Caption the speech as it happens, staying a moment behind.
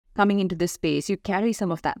coming into this space, you carry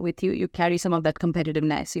some of that with you. You carry some of that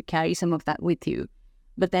competitiveness. You carry some of that with you.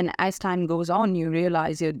 But then as time goes on, you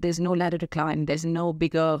realize there's no ladder to climb. There's no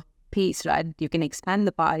bigger piece, right? You can expand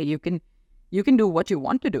the pie. You can do what you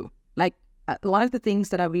want to do. Like a lot of the things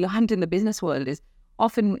that I've learned in the business world is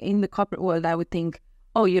often in the corporate world, I would think,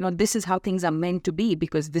 oh, this is how things are meant to be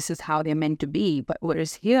because this is how they're meant to be. But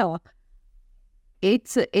whereas here,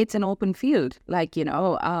 it's an open field. Like,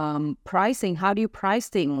 pricing, how do you price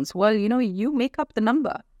things? Well, you make up the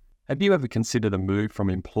number. Have you ever considered a move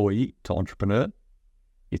from employee to entrepreneur?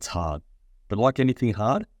 It's hard, but like anything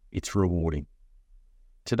hard, it's rewarding.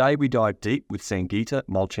 Today we dive deep with Sangeeta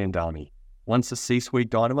Maltchandami, once a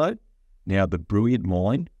C-suite dynamo, now the brilliant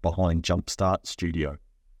mind behind Jumpstart Studio.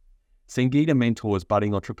 Sangeeta mentors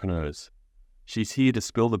budding entrepreneurs. She's here to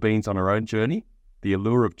spill the beans on her own journey, the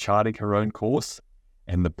allure of charting her own course,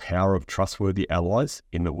 and the power of trustworthy allies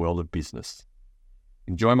in the world of business.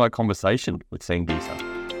 Enjoy my conversation with Sangeeta.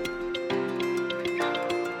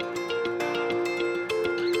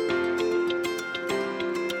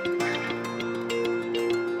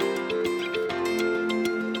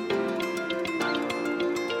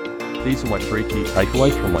 These are my 3 key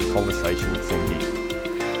takeaways from my conversation with Sangeeta.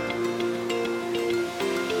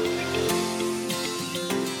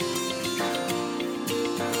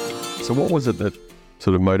 So what was it that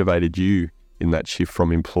sort of motivated you in that shift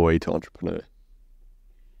from employee to entrepreneur?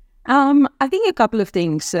 I think a couple of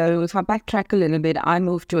things. So if I backtrack a little bit, I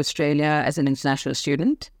moved to Australia as an international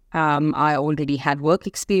student. I already had work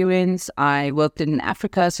experience. I worked in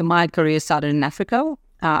Africa, so my career started in Africa.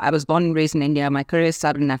 I was born and raised in India. My career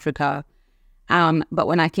started in Africa. But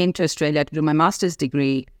when I came to Australia to do my master's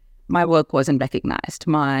degree, my work wasn't recognized.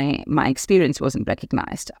 My experience wasn't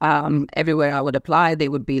recognized. Everywhere I would apply, they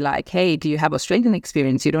would be like, hey, do you have Australian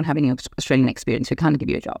experience? You don't have any Australian experience. We can't give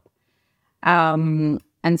you a job.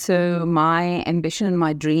 And so my ambition and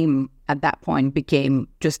my dream at that point became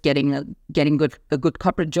just getting a good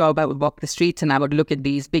corporate job. I would walk the streets and I would look at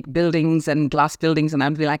these big buildings and glass buildings and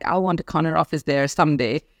I'd be like, I want a corner office there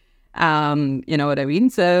someday. You know what I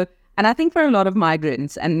mean? So, and I think for a lot of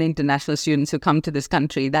migrants and international students who come to this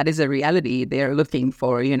country, that is a reality they're looking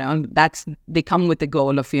for, they come with the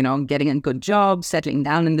goal of, getting a good job, settling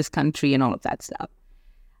down in this country and all of that stuff.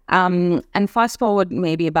 And fast forward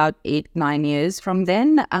maybe about 8-9 years from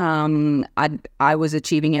then, I was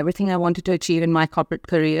achieving everything I wanted to achieve in my corporate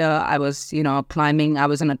career. I was, climbing. I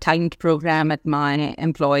was on a talent program at my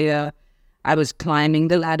employer. I was climbing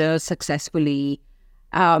the ladder successfully.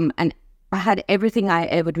 And I had everything I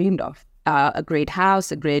ever dreamed of. A great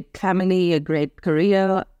house, a great family, a great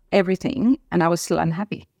career, everything. And I was still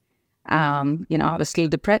unhappy. I was still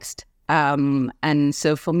depressed. And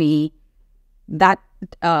so for me, that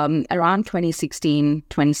around 2016,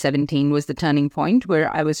 2017 was the turning point where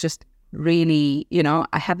I was just really,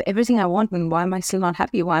 I have everything I want, and why am I still not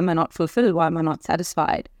happy? Why am I not fulfilled? Why am I not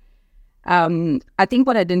satisfied? I think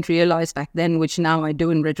what I didn't realize back then, which now I do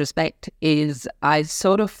in retrospect, is I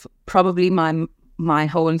sort of probably my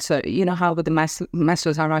whole, so how with the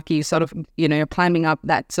Maslow's hierarchy, you sort of, you're climbing up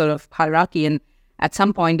that sort of hierarchy, and at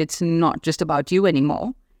some point it's not just about you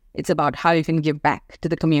anymore. It's about how you can give back to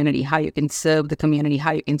the community, how you can serve the community,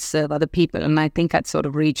 how you can serve other people. And I think I'd sort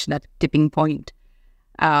of reached that tipping point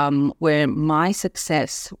where my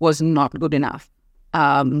success was not good enough.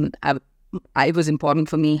 It was important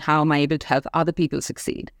for me, how am I able to help other people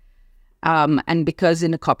succeed? And because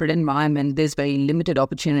in a corporate environment, there's very limited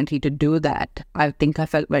opportunity to do that, I think I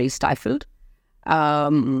felt very stifled.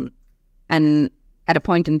 And at a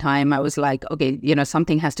point in time, I was like, okay,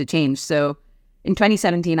 something has to change. So in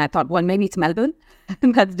 2017, I thought, well, maybe it's Melbourne.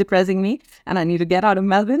 That's depressing me, and I need to get out of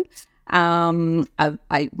Melbourne.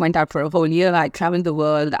 I went out for a whole year. I traveled the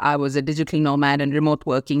world. I was a digital nomad and remote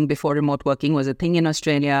working before remote working was a thing in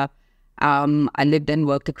Australia. I lived and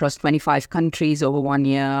worked across 25 countries over 1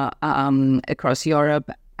 year, across Europe,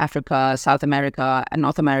 Africa, South America, and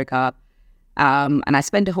North America. And I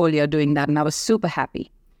spent a whole year doing that, and I was super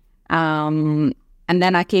happy. And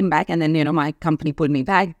then I came back, and then, my company pulled me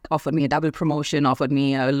back, offered me a double promotion, offered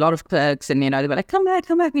me a lot of perks, and, they were like, come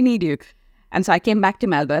back, we need you. And so I came back to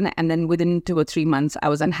Melbourne, and then within 2 or 3 months, I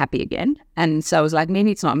was unhappy again. And so I was like,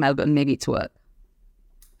 maybe it's not Melbourne, maybe it's work.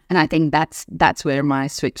 And I think that's where my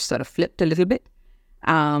switch sort of flipped a little bit.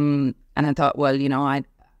 And I thought, well,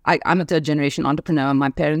 I'm a third generation entrepreneur.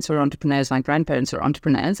 My parents were entrepreneurs, my grandparents were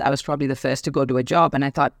entrepreneurs. I was probably the first to go to a job, and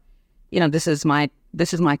I thought, this is my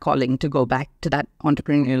calling to go back to that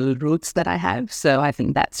entrepreneurial roots that I have. So I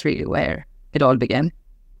think that's really where it all began.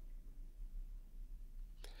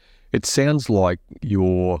 It sounds like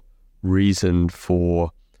your reason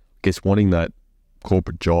for, wanting that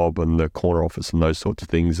corporate job and the corner office and those sorts of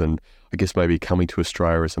things, and I guess maybe coming to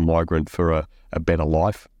Australia as a migrant for a better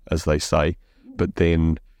life, as they say. But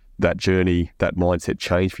then that journey, that mindset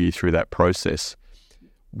changed for you through that process.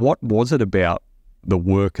 What was it about the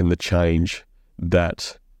work and the change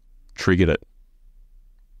that triggered it?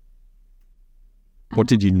 What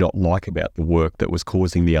did you not like about the work that was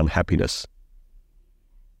causing the unhappiness?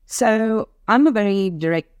 So I'm a very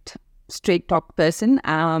direct, straight talk person.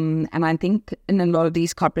 And I think in a lot of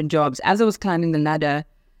these corporate jobs, as I was climbing the ladder,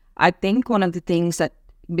 I think one of the things that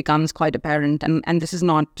becomes quite apparent, and this is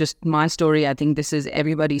not just my story, I think this is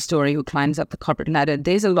everybody's story who climbs up the corporate ladder,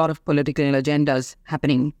 there's a lot of political agendas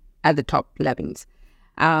happening at the top levels.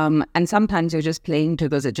 And sometimes you're just playing to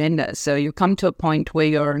those agendas. So you come to a point where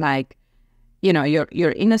you're like,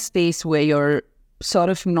 you're in a space where you're sort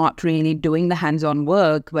of not really doing the hands-on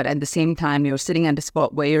work, but at the same time, you're sitting at a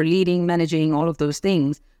spot where you're leading, managing, all of those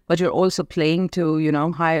things, but you're also playing to,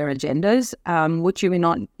 higher agendas, which you may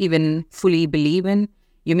not even fully believe in,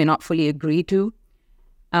 you may not fully agree to.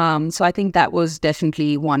 So I think that was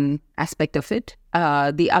definitely one aspect of it.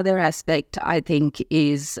 The other aspect, I think,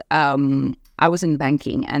 is I was in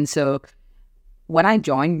banking. And so when I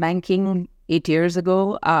joined banking 8 years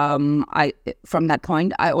ago, from that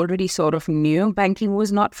point, I already sort of knew banking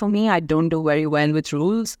was not for me. I don't do very well with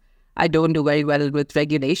rules. I don't do very well with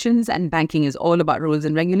regulations, and banking is all about rules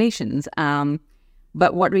and regulations.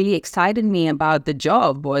 But what really excited me about the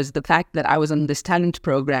job was the fact that I was on this talent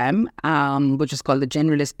program, which is called the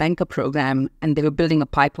Generalist Banker Program, and they were building a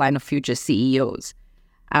pipeline of future CEOs.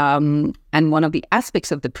 And one of the aspects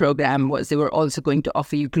of the program was they were also going to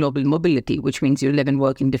offer you global mobility, which means you live and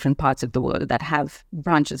work in different parts of the world that have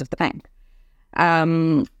branches of the bank.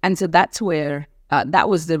 And so that's where, that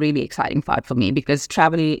was the really exciting part for me, because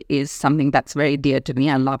travel is something that's very dear to me.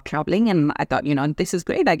 I love traveling, and I thought, this is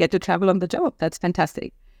great. I get to travel on the job. That's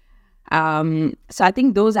fantastic. So I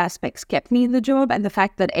think those aspects kept me in the job, and the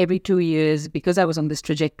fact that every 2 years, because I was on this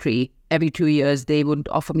trajectory, every 2 years they would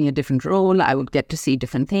offer me a different role. I would get to see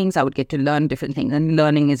different things. I would get to learn different things, and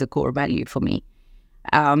learning is a core value for me.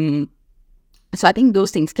 So I think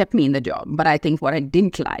those things kept me in the job. But I think what I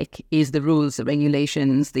didn't like is the rules, the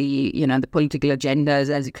regulations, the political agendas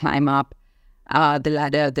as you climb up the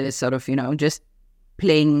ladder. There's sort of, just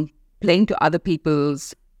playing to other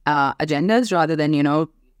people's agendas rather than,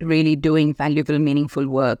 really doing valuable, meaningful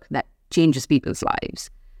work that changes people's lives.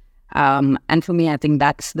 And for me, I think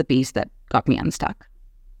that's the piece that got me unstuck.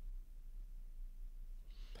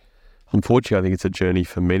 Unfortunately, I think it's a journey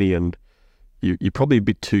for many, and you're probably a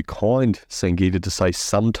bit too kind, Sangeeta, to say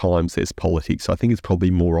sometimes there's politics. I think it's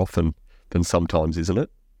probably more often than sometimes, isn't it?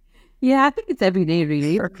 Yeah, I think it's every day,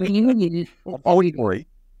 really.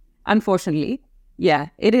 Unfortunately. Yeah,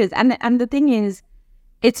 it is. And the thing is,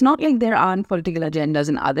 it's not like there aren't political agendas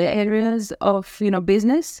in other areas of,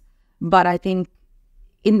 business, but I think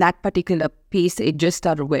in that particular piece, it just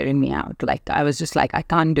started wearing me out. Like, I was just like, I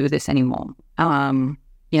can't do this anymore.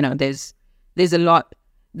 There's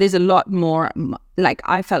a lot more, like,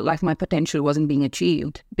 I felt like my potential wasn't being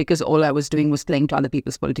achieved because all I was doing was playing to other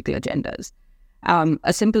people's political agendas.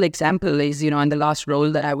 A simple example is, in the last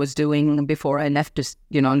role that I was doing before I left to,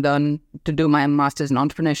 learn to do my master's in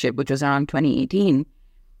entrepreneurship, which was around 2018,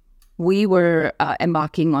 we were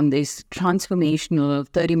embarking on this transformational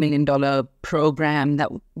 $30 million program that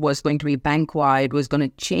was going to be bank-wide, was going to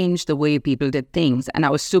change the way people did things. And I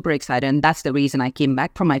was super excited. And that's the reason I came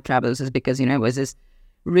back from my travels, is because, it was this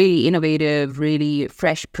really innovative, really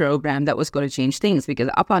fresh program that was going to change things. Because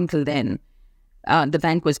up until then, the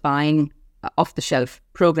bank was buying off-the-shelf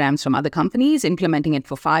programs from other companies, implementing it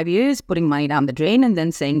for 5 years, putting money down the drain, and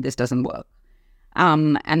then saying this doesn't work.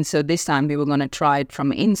 And so this time we were going to try it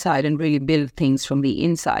from inside and really build things from the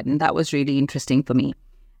inside. And that was really interesting for me.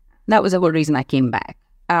 That was the whole reason I came back.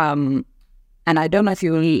 And I don't know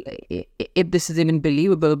if this is even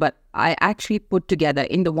believable, but I actually put together,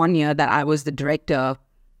 in the 1 year that I was the director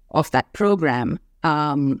of that program,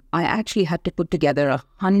 I actually had to put together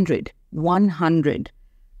 100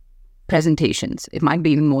 presentations. It might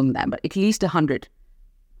be even more than that, but at least 100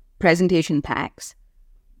 presentation packs,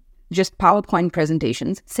 just PowerPoint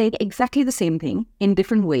presentations, saying exactly the same thing in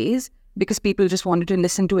different ways because people just wanted to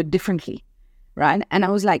listen to it differently, right? And I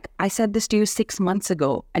was like, I said this to you 6 months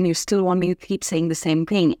ago and you still want me to keep saying the same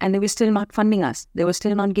thing. And they were still not funding us. They were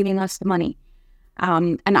still not giving us the money.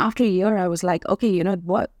 And after a year, I was like, okay, you know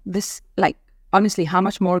what? This, like, honestly, how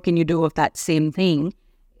much more can you do of that same thing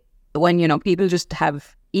when, people just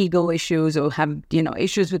have ego issues or have,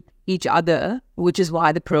 issues with each other, which is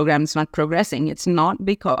why the program's not progressing. It's not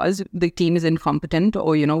because the team is incompetent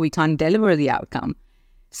or, we can't deliver the outcome.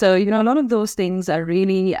 So, a lot of those things are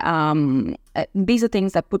really, these are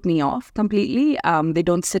things that put me off completely. They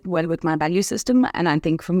don't sit well with my value system. And I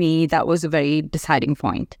think for me, that was a very deciding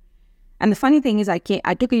point. And the funny thing is I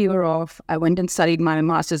took a year off. I went and studied my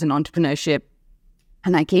master's in entrepreneurship.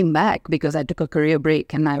 And I came back because I took a career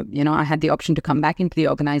break, and I had the option to come back into the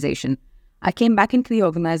organization. I came back into the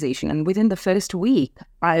organization, and within the first week,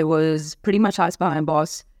 I was pretty much asked by my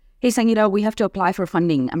boss, "Hey, Sangeeta, we have to apply for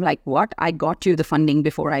funding." I'm like, "What? I got you the funding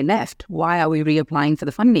before I left. Why are we reapplying for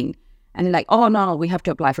the funding?" And they're like, "Oh, no, we have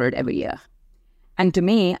to apply for it every year." And to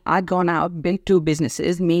me, I'd gone out, built 2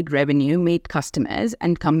 businesses, made revenue, made customers,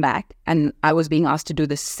 and come back. And I was being asked to do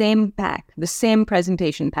the same pack, the same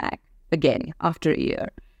presentation pack again after a year.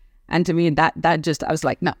 And to me, that just, I was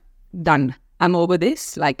like, no, done. I'm over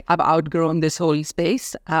this. Like, I've outgrown this whole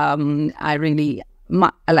space. I'm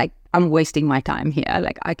wasting my time here.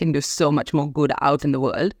 Like, I can do so much more good out in the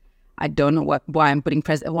world. I don't know why I'm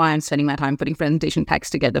spending my time putting presentation packs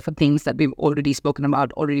together for things that we've already spoken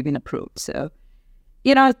about, already been approved. So,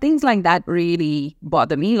 things like that really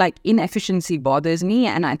bother me. Like, inefficiency bothers me.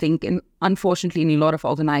 And I think, unfortunately, in a lot of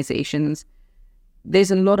organizations,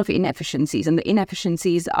 there's a lot of inefficiencies, and the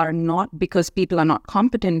inefficiencies are not because people are not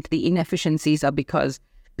competent. The inefficiencies are because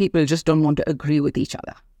people just don't want to agree with each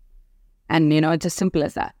other. And, it's as simple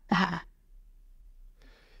as that.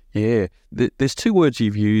 Yeah. There's 2 words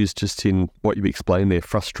you've used just in what you've explained there,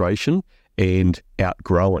 frustration and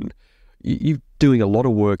outgrown. You're doing a lot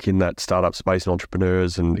of work in that startup space and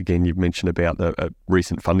entrepreneurs. And again, you've mentioned about the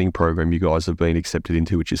recent funding program you guys have been accepted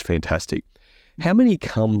into, which is fantastic. How many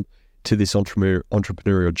come to this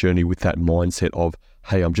entrepreneurial journey with that mindset of,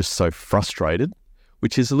 hey, I'm just so frustrated,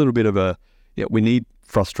 which is a little bit of we need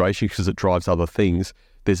frustration because it drives other things.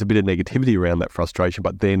 There's a bit of negativity around that frustration,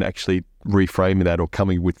 but then actually reframing that or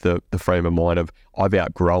coming with the frame of mind of, I've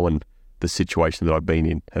outgrown the situation that I've been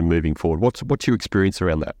in and moving forward. What's your experience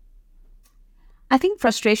around that? I think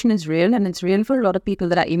frustration is real, and it's real for a lot of people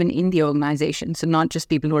that are even in the organization. So not just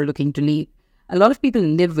people who are looking to leave. A lot of people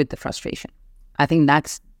live with the frustration. I think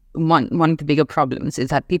that's one of the bigger problems, is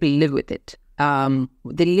that people live with it.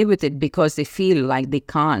 They live with it because they feel like they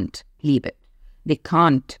can't leave it. They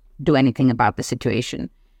can't do anything about the situation.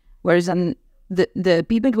 Whereas the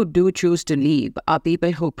people who do choose to leave are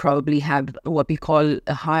people who probably have what we call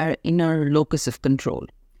a higher inner locus of control.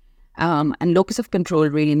 And locus of control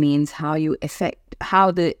really means how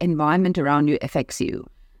the environment around you affects you.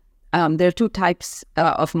 There are 2 types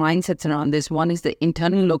of mindsets around this. One is the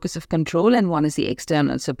internal locus of control, and one is the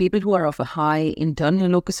external. So people who are of a high internal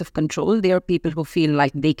locus of control, they are people who feel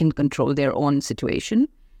like they can control their own situation.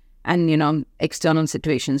 And, external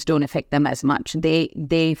situations don't affect them as much.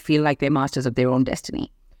 They feel like they're masters of their own destiny.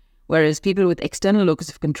 Whereas people with external locus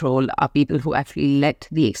of control are people who actually let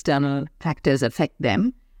the external factors affect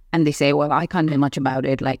them. And they say, well, I can't do much about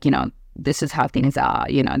it. Like, this is how things are.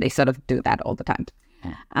 They sort of do that all the time.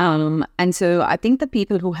 And so I think the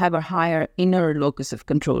people who have a higher inner locus of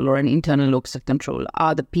control or an internal locus of control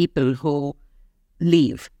are the people who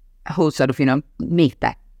leave, who sort of, make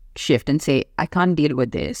that shift and say, I can't deal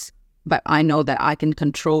with this, but I know that I can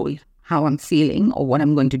control how I'm feeling or what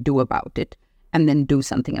I'm going to do about it, and then do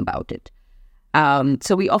something about it.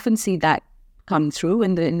 So we often see that come through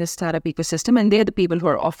in the startup ecosystem, and they're the people who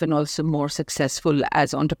are often also more successful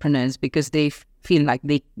as entrepreneurs because they feel like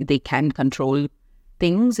they can control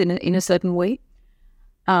things in a certain way.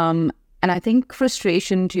 And I think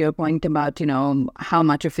frustration, to your point about, how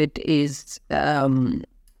much of it is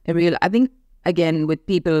real, I think, again, with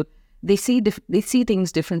people, they see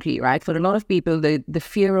things differently, right? For a lot of people, the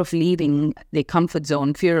fear of leaving their comfort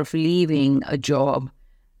zone, fear of leaving a job,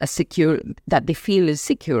 that they feel is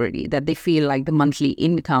security, that they feel like the monthly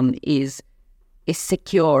income is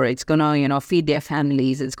secure, it's going to, feed their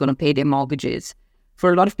families, it's going to pay their mortgages.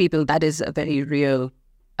 For a lot of people, that is a very real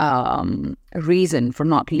reason for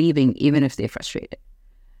not leaving, even if they're frustrated.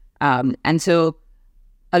 And so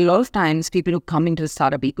a lot of times people who come into the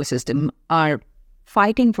startup ecosystem are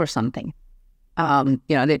fighting for something.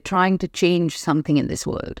 They're trying to change something in this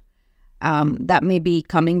world. That may be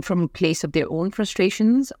coming from a place of their own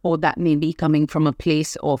frustrations, or that may be coming from a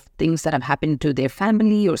place of things that have happened to their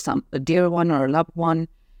family or a dear one or a loved one.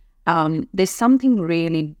 There's something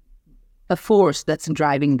really, a force that's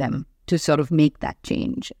driving them to sort of make that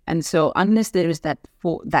change. And so unless there is that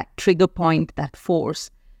trigger point, that force,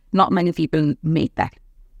 not many people make that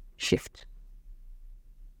shift.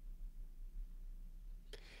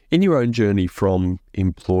 In your own journey from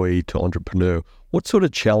employee to entrepreneur, what sort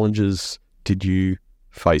of challenges did you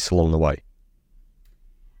face along the way?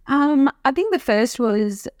 I think the first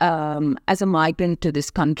was as a migrant to this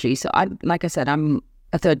country. So like I said, I'm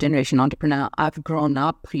a third generation entrepreneur. I've grown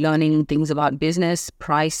up learning things about business,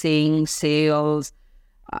 pricing, sales.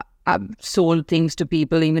 I've sold things to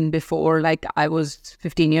people even before, like, I was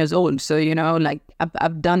 15 years old. So, like,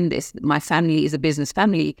 I've done this. My family is a business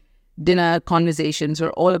family. Dinner conversations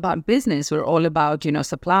were all about business. We're all about,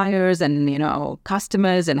 suppliers and,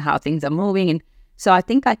 customers and how things are moving. And so I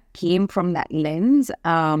think I came from that lens.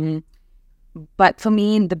 But for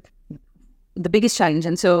me, the biggest challenge,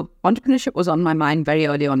 and so entrepreneurship was on my mind very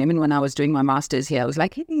early on, even when I was doing my master's here. I was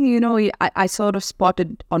like, hey, I sort of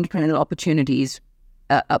spotted entrepreneurial opportunities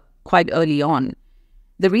quite early on.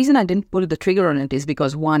 The reason I didn't pull the trigger on it is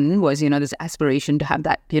because one was, this aspiration to have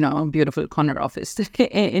that, beautiful corner office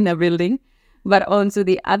in a building. But also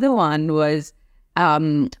the other one was,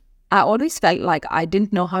 I always felt like I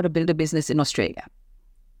didn't know how to build a business in Australia.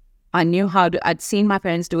 I knew I'd seen my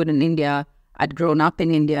parents do it in India. I'd grown up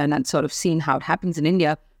in India and I'd sort of seen how it happens in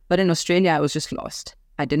India. But in Australia, I was just lost.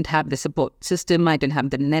 I didn't have the support system. I didn't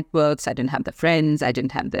have the networks. I didn't have the friends. I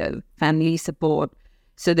didn't have the family support.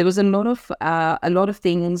 So there was a lot of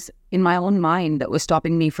things in my own mind that were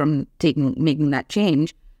stopping me from making that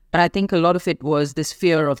change. But I think a lot of it was this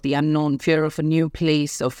fear of the unknown, fear of a new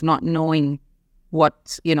place, of not knowing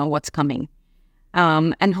what's coming,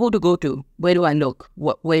 and who to go to. Where do I look?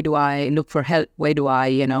 Where do I look for help? Where do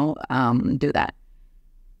I, do that?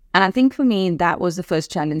 And I think for me, that was the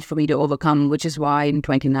first challenge for me to overcome, which is why in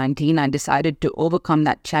 2019, I decided to overcome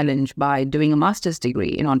that challenge by doing a master's degree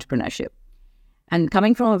in entrepreneurship. And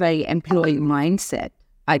coming from a very employee mindset,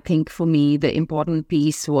 I think for me, the important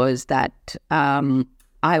piece was that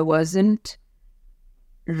I wasn't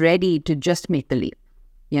ready to just make the leap.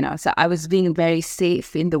 So I was being very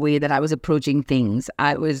safe in the way that I was approaching things.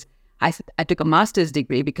 I took a master's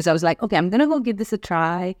degree because I was like, okay, I'm going to go give this a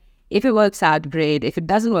try. If it works out, great. If it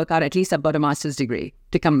doesn't work out, at least I've got a master's degree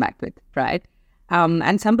to come back with, right?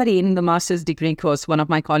 And somebody in the master's degree course, one of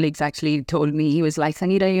my colleagues actually told me, he was like,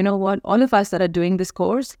 Sangeeta, you know what? All of us that are doing this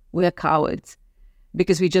course, we're cowards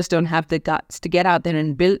because we just don't have the guts to get out there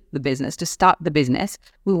and build the business, to start the business.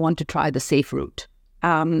 We want to try the safe route.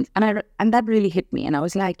 And that really hit me. And I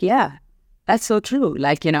was like, yeah, that's so true.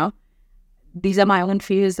 Like, these are my own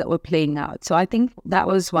fears that were playing out. So I think that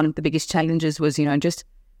was one of the biggest challenges was, just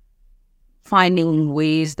finding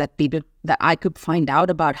ways that I could find out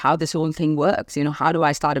about how this whole thing works. How do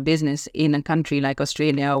I start a business in a country like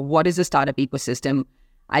Australia? What is the startup ecosystem?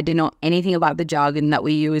 I didn't know anything about the jargon that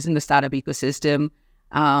we use in the startup ecosystem.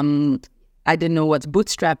 I didn't know what's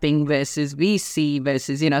bootstrapping versus VC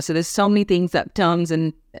versus, so there's so many things that terms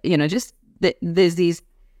and, there's these,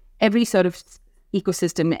 every sort of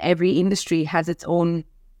ecosystem, every industry has its own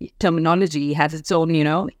terminology, has its own,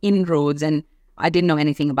 inroads, and I didn't know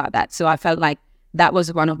anything about that. So I felt like that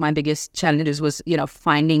was one of my biggest challenges was,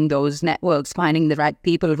 finding those networks, finding the right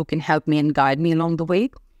people who can help me and guide me along the way.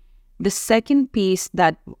 The second piece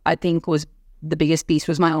that I think was the biggest piece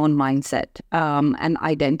was my own mindset and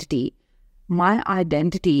identity. My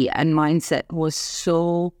identity and mindset was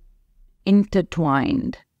so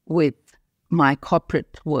intertwined with my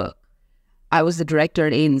corporate work. I was the director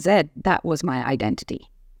at ANZ. That was my identity.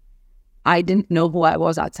 I didn't know who I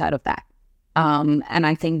was outside of that. And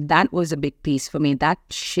I think that was a big piece for me. That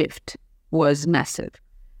shift was massive.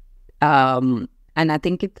 And I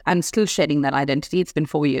think I'm still shedding that identity. It's been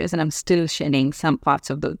 4 years and I'm still shedding some parts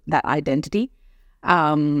of that identity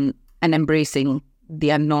and embracing the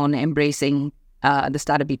unknown, embracing the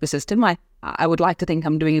startup ecosystem. I would like to think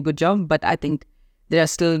I'm doing a good job, but I think there are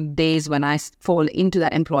still days when I fall into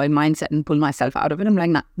that employee mindset and pull myself out of it. I'm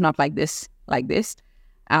like, not like this, like this.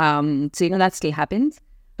 So, that still happens.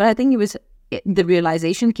 But I think the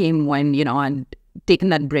realization came when, I'd taken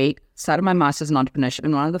that break, started my master's in entrepreneurship.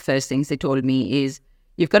 And one of the first things they told me is,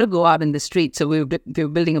 you've got to go out in the street. So we were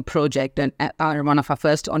building a project and one of our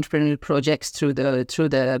first entrepreneurial projects through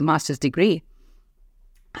the master's degree.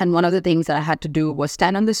 And one of the things that I had to do was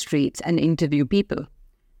stand on the streets and interview people.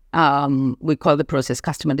 We call the process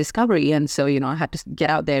customer discovery. And so, I had to get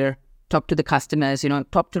out there, talk to the customers,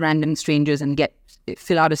 talk to random strangers and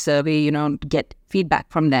fill out a survey, get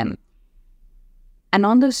feedback from them. And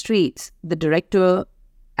on those streets, the director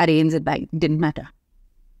at ANZ Bank didn't matter,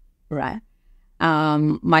 right?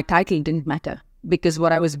 My title didn't matter because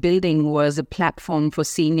what I was building was a platform for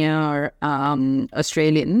senior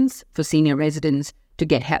Australians, for senior residents to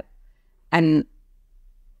get help. And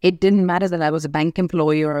it didn't matter that I was a bank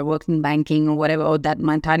employee or I worked in banking or whatever, or that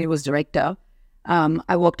my title was director.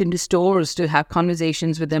 I walked into stores to have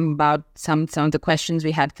conversations with them about some of the questions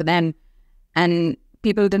we had for them. And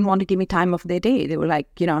people didn't want to give me time of their day. They were like,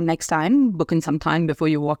 next time, book in some time before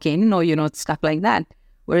you walk in or, stuff like that.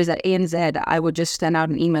 Whereas at ANZ, I would just send out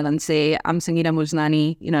an email and say, I'm Sangeeta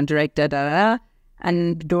Maltchandami, director,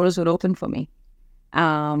 and doors would open for me.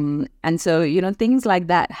 And so, things like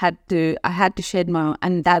that I had to shed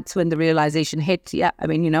and that's when the realization hit. Yeah, I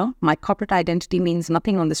mean, my corporate identity means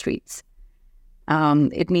nothing on the streets.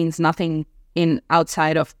 It means nothing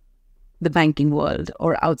outside of the banking world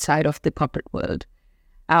or outside of the corporate world.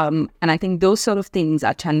 And I think those sort of things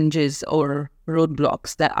are challenges or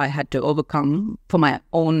roadblocks that I had to overcome for my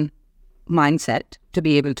own mindset to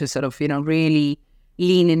be able to sort of, really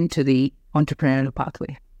lean into the entrepreneurial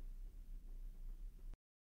pathway.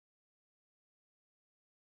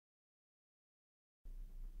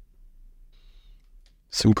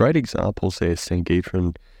 Some great examples there, Sangeeta,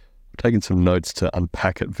 and I've taken some notes to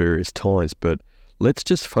unpack at various times, but let's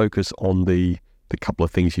just focus on the couple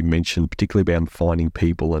of things you mentioned, particularly about finding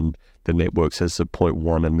people and the networks as a point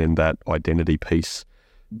one, and then that identity piece,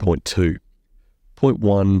 point two. Point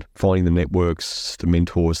one, finding the networks, the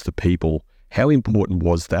mentors, the people. How important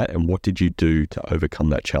was that, and what did you do to overcome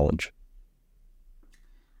that challenge?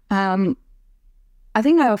 I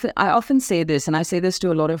think I often say this, and I say this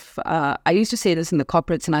to a lot of, I used to say this in the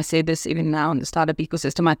corporates, and I say this even now in the startup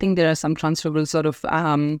ecosystem. I think there are some transferable sort of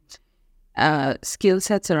skill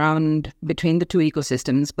sets around between the two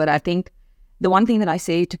ecosystems. But I think the one thing that I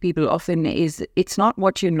say to people often is it's not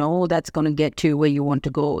what you know that's going to get you where you want to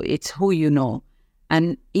go. It's who you know.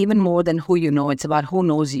 And even more than who you know, it's about who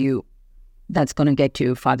knows you that's going to get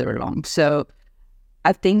you farther along. So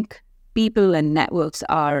I think people and networks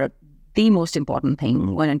are the most important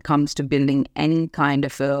thing when it comes to building any kind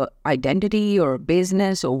of a identity or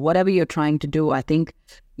business or whatever you're trying to do. I think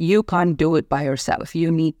you can't do it by yourself.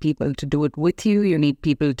 You need people to do it with you. You need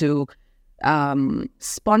people to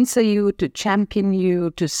sponsor you, to champion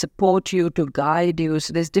you, to support you, to guide you.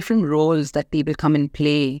 So there's different roles that people come and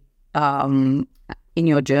play in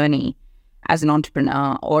your journey as an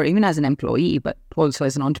entrepreneur or even as an employee, but also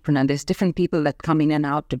as an entrepreneur. There's different people that come in and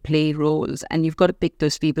out to play roles, and you've got to pick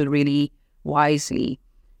those people really wisely.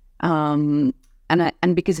 And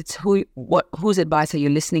because it's whose advice are you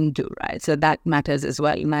listening to, right? So that matters as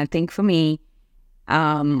well. And I think for me,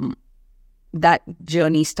 that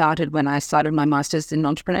journey started when I started my master's in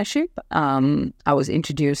entrepreneurship. I was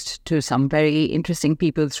introduced to some very interesting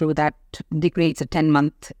people through that degree. It's a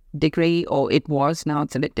 10-month degree, or it was. Now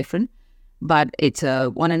it's a bit different. But it's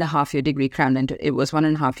a 1.5 year degree it was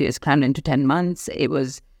 1.5 years crammed into 10 months. It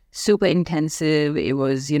was super intensive. It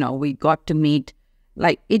was, we got to meet,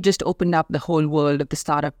 it just opened up the whole world of the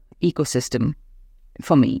startup ecosystem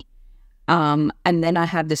for me. And then I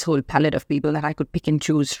had this whole palette of people that I could pick and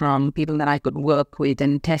choose from, people that I could work with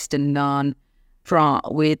and test and learn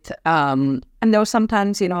with. And there were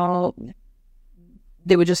sometimes, they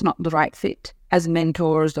were just not the right fit as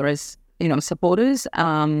mentors or as supporters.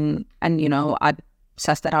 And I'd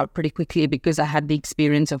suss that out pretty quickly because I had the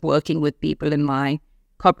experience of working with people in my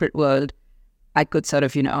corporate world. I could sort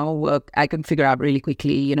of, I could figure out really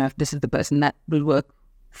quickly, if this is the person that will work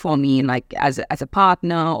for me, as a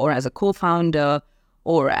partner or as a co-founder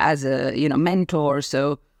or as a, mentor.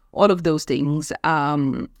 So all of those things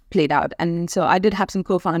played out. And so I did have some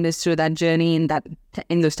co-founders through that journey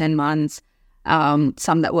in those 10 months,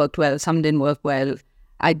 some that worked well, some didn't work well.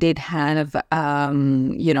 I did have,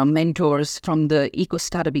 mentors from the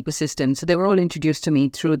startup ecosystem. So they were all introduced to me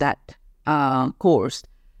through that course.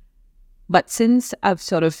 But since I've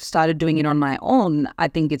sort of started doing it on my own, I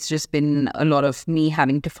think it's just been a lot of me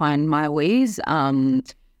having to find my ways.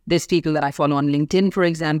 There's people that I follow on LinkedIn, for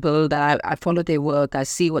example, that I follow their work, I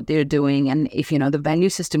see what they're doing. And if, the value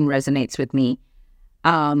system resonates with me,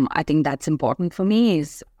 I think that's important for me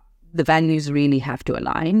is the values really have to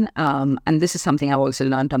align. And this is something I've also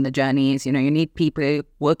learned on the journey is, you need people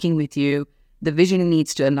working with you. The vision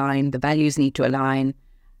needs to align. The values need to align.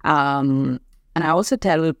 And I also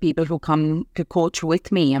tell people who come to coach with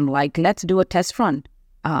me, I'm like, let's do a test run.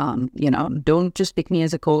 Don't just pick me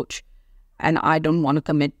as a coach. And I don't want to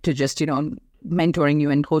commit to just, mentoring you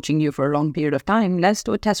and coaching you for a long period of time. Let's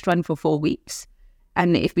do a test run for 4 weeks.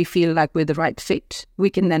 And if we feel like we're the right fit, we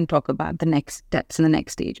can then talk about the next steps and the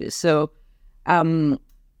next stages. So I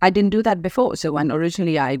didn't do that before. So when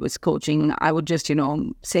originally I was coaching, I would just,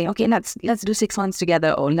 say, okay, let's do 6 months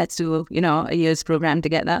together, or let's do, a year's program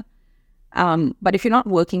together. But if you're not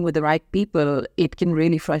working with the right people, it can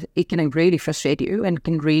really frustrate you and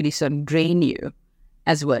can really sort of drain you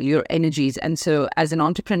as well, your energies. And so as an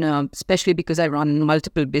entrepreneur, especially because I run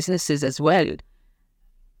multiple businesses as well,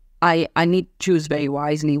 I need to choose very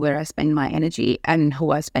wisely where I spend my energy and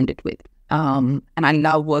who I spend it with. And I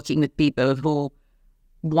love working with people who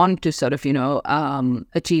want to sort of,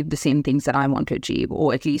 achieve the same things that I want to achieve,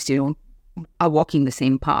 or at least, are walking the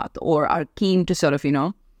same path, or are keen to sort of,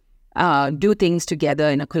 do things together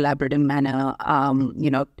in a collaborative manner,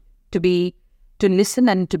 to listen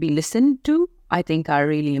and to be listened to, I think are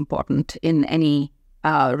really important in any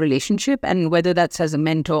relationship. And whether that's as a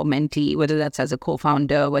mentor, mentee, whether that's as a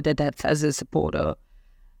co-founder, whether that's as a supporter,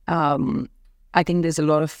 I think there's a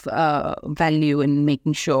lot of value in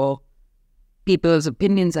making sure people's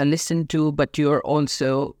opinions are listened to, but you're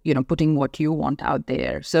also, putting what you want out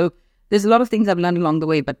there. So there's a lot of things I've learned along the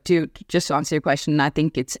way, but just to answer your question, I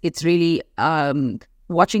think it's really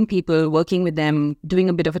watching people, working with them, doing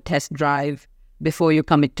a bit of a test drive before you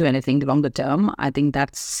commit to anything longer term. I think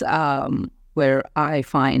that's where I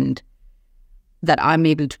find that I'm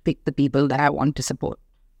able to pick the people that I want to support,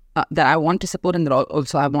 and that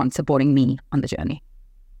also I want supporting me on the journey.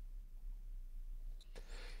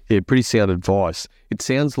 Yeah, pretty sound advice. It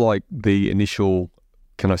sounds like the initial,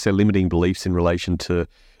 can I say, limiting beliefs in relation to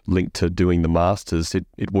linked to doing the masters,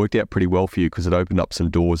 it worked out pretty well for you because it opened up some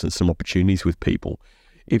doors and some opportunities with people.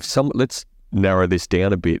 Let's narrow this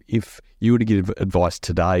down a bit. If you were to give advice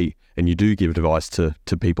today, and you do give advice to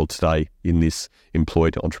people today in this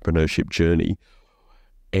employed entrepreneurship journey,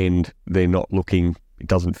 and they're not looking, it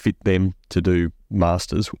doesn't fit them to do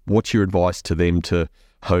masters, what's your advice to them to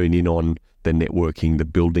hone in on the networking, the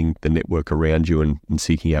building the network around you and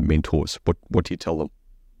seeking out mentors? What do you tell them?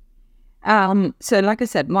 So like I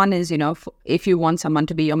said, one is, if you want someone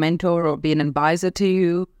to be your mentor or be an advisor to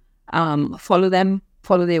you, follow them,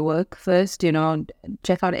 follow their work first,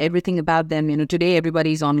 check out everything about them. Today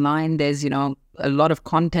everybody's online. There's, a lot of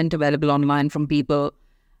content available online from people.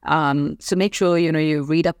 So make sure, you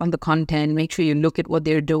read up on the content, make sure you look at what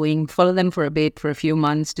they're doing, follow them for a few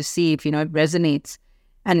months to see if, it resonates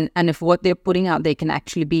and if what they're putting out there can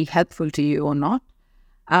actually be helpful to you or not.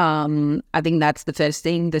 I think that's the first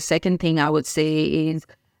thing. The second thing I would say is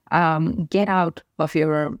get out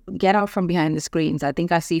from behind the screens. I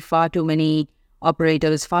think I see far too many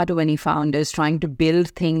operators, far too many founders trying to build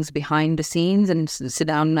things behind the scenes and sit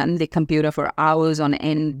down on the computer for hours on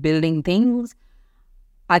end building things.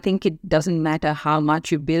 I think it doesn't matter how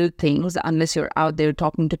much you build things unless you're out there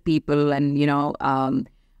talking to people and,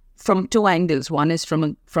 from two angles. One is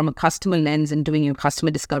from a customer lens and doing your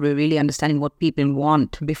customer discovery, really understanding what people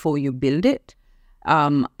want before you build it.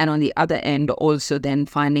 And on the other end, also then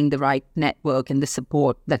finding the right network and the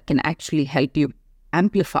support that can actually help you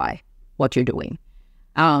amplify what you're doing.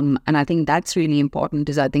 And I think that's really important,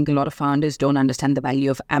 is I think a lot of founders don't understand the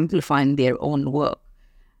value of amplifying their own work.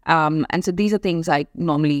 And so these are things I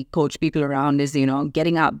normally coach people around is,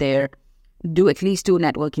 getting out there, do at least 2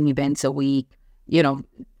 networking events a week.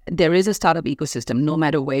 There is a startup ecosystem, no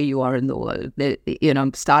matter where you are in the world.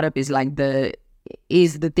 Startup is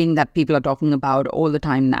the thing that people are talking about all the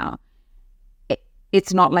time now.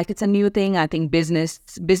 It's not like it's a new thing. I think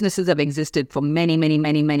businesses have existed for many, many,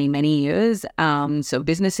 many, many, many years. So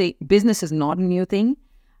business is not a new thing.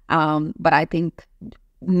 But I think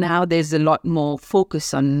now there's a lot more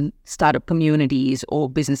focus on startup communities or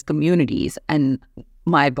business communities. And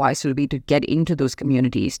my advice will be to get into those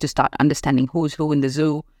communities, to start understanding who's who in the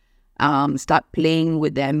zoo, start playing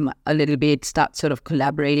with them a little bit, start sort of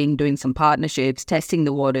collaborating, doing some partnerships, testing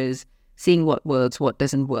the waters, seeing what works, what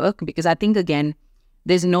doesn't work. Because I think, again,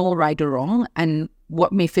 there's no right or wrong, and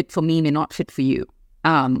what may fit for me may not fit for you.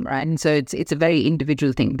 Right? And so it's a very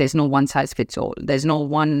individual thing. There's no one size fits all. There's no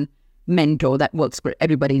one mentor that works for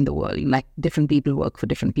everybody in the world. Like, different people work for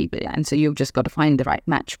different people. And so you've just got to find the right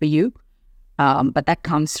match for you. But that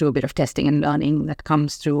comes through a bit of testing and learning. That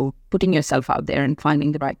comes through putting yourself out there and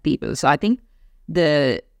finding the right people. So I think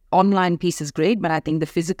the online piece is great, but I think the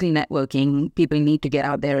physical networking, people need to get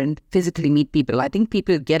out there and physically meet people. I think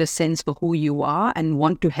people get a sense for who you are and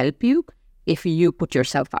want to help you if you put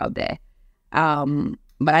yourself out there.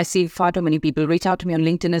 But I see far too many people reach out to me on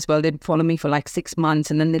LinkedIn as well. They'd follow me for like 6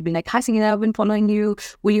 months and then they'd be like, "Hi, Sangeeta, I've been following you.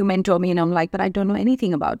 Will you mentor me?" And I'm like, "But I don't know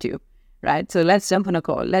anything about you." Right? So let's jump on a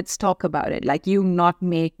call. Let's talk about it. Like, you not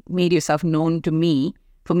made yourself known to me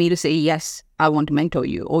for me to say, yes, I want to mentor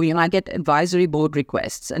you. Or, I get advisory board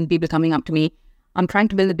requests and people coming up to me, "I'm trying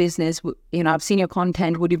to build a business. I've seen your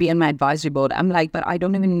content. Would you be on my advisory board?" I'm like, "But I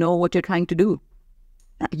don't even know what you're trying to do.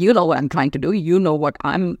 You know what I'm trying to do. You know what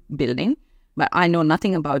I'm building. But I know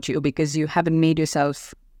nothing about you because you haven't made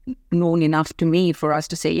yourself known enough to me for us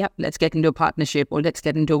to say, yeah, let's get into a partnership or let's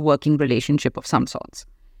get into a working relationship of some sorts."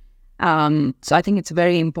 So I think it's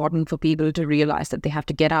very important for people to realize that they have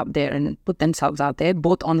to get out there and put themselves out there,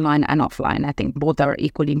 both online and offline. I think both are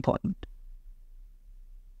equally important.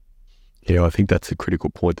 Yeah, I think that's a critical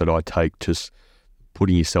point that I take. Just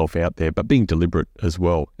putting yourself out there, but being deliberate as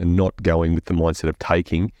well, and not going with the mindset of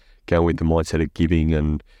taking, going with the mindset of giving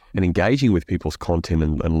and engaging with people's content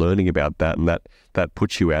and learning about that. And that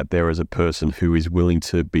puts you out there as a person who is willing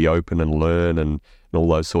to be open and learn and all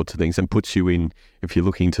those sorts of things, and puts you in, if you're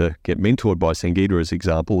looking to get mentored by Sangeeta as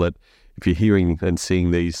example, that if you're hearing and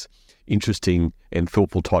seeing these interesting and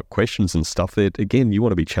thoughtful type questions and stuff, that again, you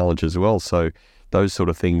want to be challenged as well. So those sort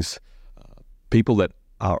of things, people that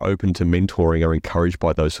are open to mentoring are encouraged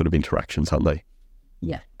by those sort of interactions, aren't they?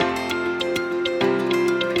 Yeah.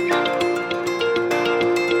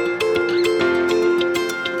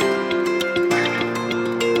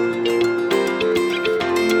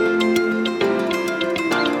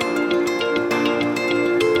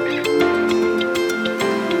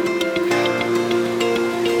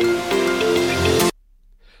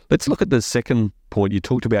 Let's look at the second point. You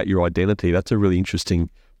talked about your identity. That's a really interesting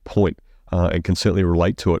point and can certainly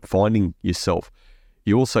relate to it, finding yourself.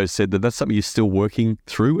 You also said that that's something you're still working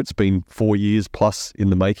through. It's been 4 years plus in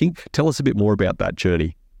the making. Tell us a bit more about that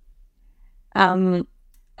journey. I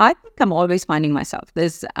think I'm always finding myself.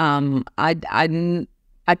 There's, I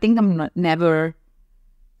think I'm never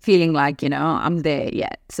feeling like, I'm there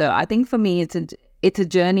yet. So I think for me, it's a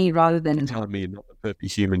journey rather than... You're telling me you're not the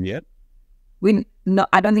perfect human yet? No,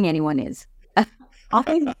 I don't think anyone is. I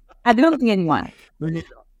don't think anyone.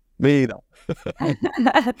 Me either.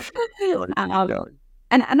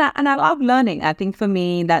 And I love learning. I think for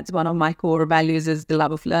me, that's one of my core values is the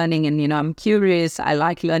love of learning. And, I'm curious. I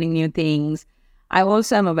like learning new things. I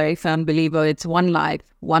also am a very firm believer. It's one life,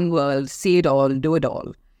 one world, see it all, do it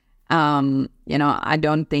all. I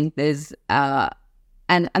don't think there's,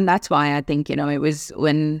 and that's why I think, it was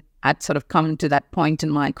when I'd sort of come to that point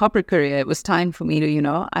in my corporate career, it was time for me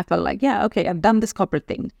to, I felt like, yeah, okay, I've done this corporate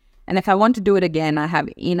thing. And if I want to do it again, I have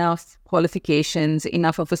enough qualifications,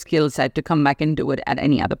 enough of a skill set to come back and do it at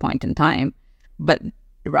any other point in time. But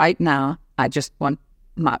right now, I just want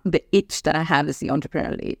the itch that I have is the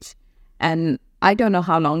entrepreneurial itch. And I don't know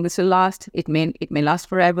how long this will last. It may last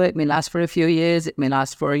forever. It may last for a few years. It may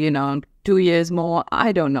last for, 2 years more.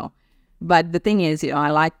 I don't know. But the thing is,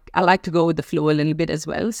 I like to go with the flow a little bit as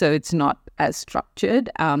well. So it's not as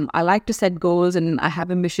structured. I like to set goals and I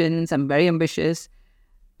have ambitions. I'm very ambitious.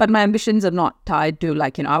 But my ambitions are not tied to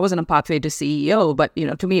I was on a pathway to CEO. But,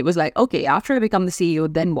 to me, it was like, okay, after I become the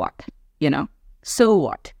CEO, then what? So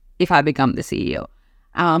what if I become the CEO?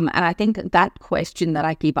 And I think that question that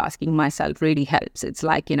I keep asking myself really helps. It's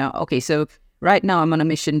like, okay, so right now I'm on a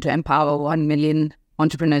mission to empower 1 million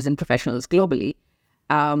entrepreneurs and professionals globally.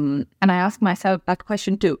 And I ask myself that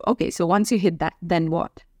question too. Okay, so once you hit that, then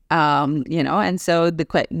what? And so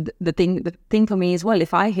the thing for me is, well,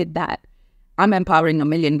 if I hit that, I'm empowering 1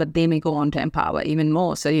 million, but they may go on to empower even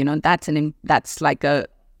more. So that's like an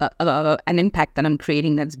impact that I'm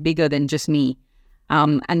creating that's bigger than just me.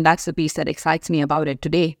 And that's the piece that excites me about it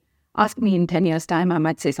today. Ask me in 10 years' time, I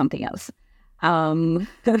might say something else.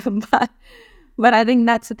 But I think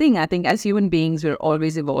that's the thing. I think as human beings, we're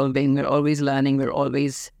always evolving, we're always learning, we're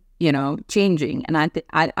always, changing. And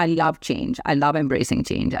I love change. I love embracing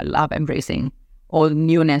change. I love embracing all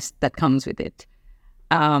newness that comes with it.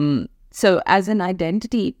 So as an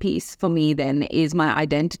identity piece for me then is my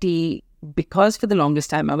identity, because for the longest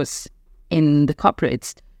time I was in the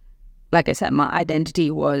corporates, like I said, my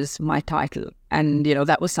identity was my title. And,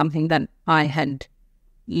 that was something that I had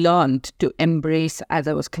learned to embrace as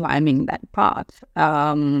I was climbing that path.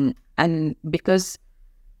 And because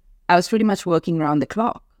I was pretty much working around the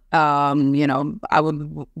clock, I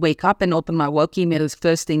would wake up and open my work emails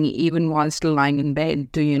first thing, even while still lying in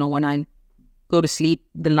bed to, when I go to sleep,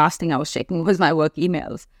 the last thing I was checking was my work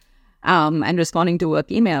emails. And responding to work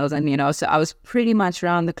emails. And, so I was pretty much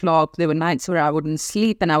around the clock. There were nights where I wouldn't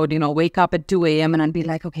sleep and I would, wake up at 2 a.m. and I'd be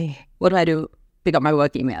like, okay, what do I do? Pick up my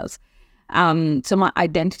work emails. So my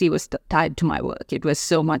identity was tied to my work. It was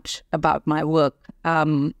so much about my work.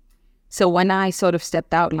 So when I sort of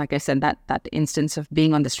stepped out, like I said, that instance of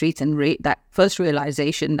being on the streets and that first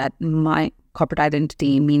realization that my corporate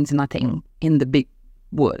identity means nothing in the big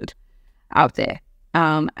world out there.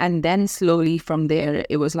 And then slowly from there,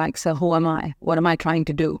 it was like, so who am I? What am I trying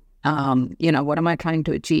to do? What am I trying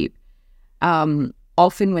to achieve?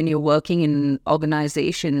 Often when you're working in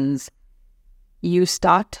organizations, you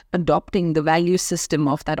start adopting the value system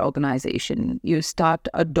of that organization. You start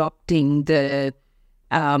adopting the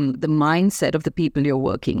mindset of the people you're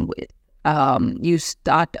working with. You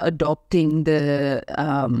start adopting the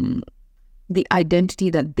identity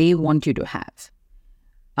that they want you to have.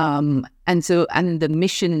 And the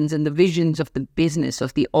missions and the visions of the business,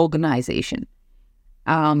 of the organization.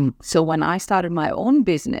 So when I started my own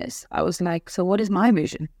business, I was like, so what is my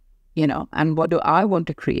vision? And what do I want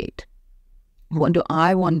to create? What do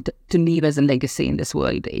I want to leave as a legacy in this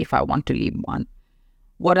world if I want to leave one?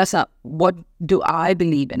 What do I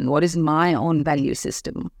believe in? What is my own value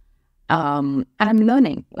system? And I'm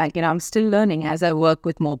learning, I'm still learning as I work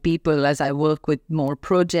with more people, as I work with more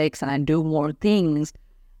projects and I do more things.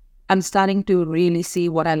 I'm starting to really see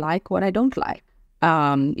what I like, what I don't like.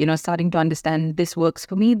 Starting to understand this works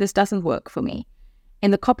for me, this doesn't work for me.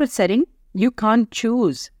 In the corporate setting, you can't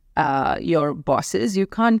choose your bosses, you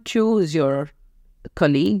can't choose your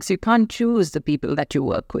colleagues, you can't choose the people that you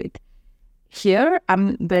work with. Here,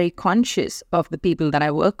 I'm very conscious of the people that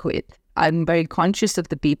I work with. I'm very conscious of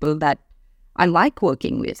the people that I like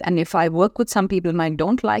working with. And if I work with some people and I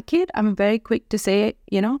don't like it, I'm very quick to say,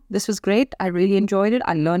 this was great. I really enjoyed it.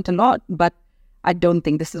 I learned a lot, but I don't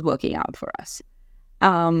think this is working out for us.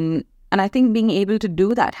 And I think being able to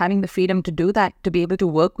do that, having the freedom to do that, to be able to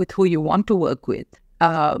work with who you want to work with,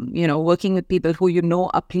 working with people who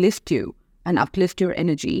uplift you and uplift your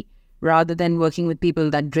energy, rather than working with people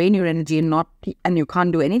that drain your energy and you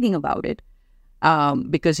can't do anything about it.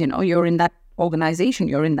 Because, you're in that organization,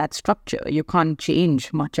 you're in that structure. You can't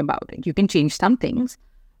change much about it. You can change some things,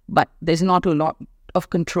 but there's not a lot of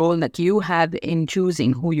control that you have in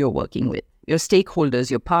choosing who you're working with. Your stakeholders,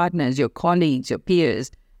 your partners, your colleagues, your peers,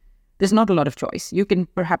 there's not a lot of choice. You can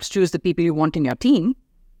perhaps choose the people you want in your team.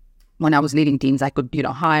 When I was leading teams, I could,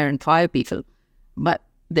 hire and fire people, but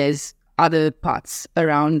there's other parts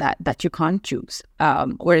around that you can't choose.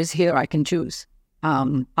 Whereas here I can choose.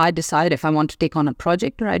 I decide if I want to take on a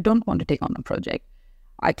project or I don't want to take on a project.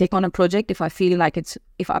 I take on a project if I feel like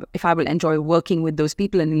if I will enjoy working with those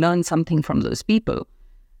people and learn something from those people,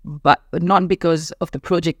 but not because of the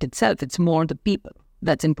project itself. It's more the people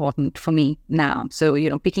that's important for me now. So,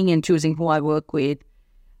 picking and choosing who I work with,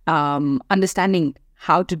 understanding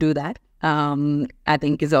how to do that, I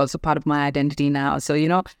think is also part of my identity now. So,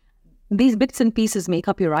 these bits and pieces make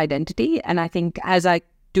up your identity. And I think as I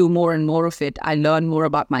do more and more of it, I learn more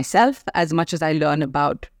about myself as much as I learn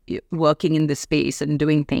about working in this space and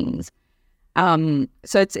doing things. So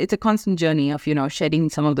it's a constant journey of, shedding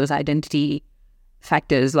some of those identity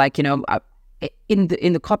factors. In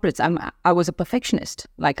the corporates, I was a perfectionist.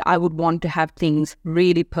 I would want to have things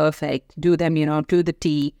really perfect, do them, to the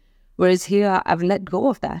T. Whereas here, I've let go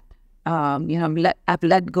of that. I've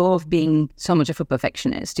let go of being so much of a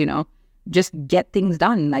perfectionist, just get things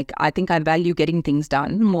done. I think I value getting things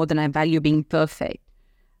done more than I value being perfect.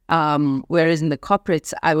 Whereas in the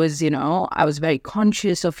corporates, I was very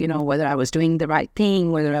conscious of, whether I was doing the right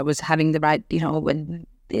thing, whether I was having the right, when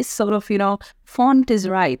this sort of, font is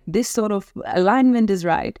right, this sort of alignment is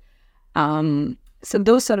right. So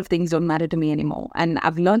those sort of things don't matter to me anymore. And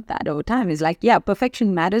I've learned that over time. It's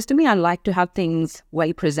perfection matters to me. I like to have things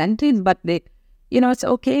well presented, but it's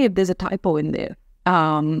okay if there's a typo in there.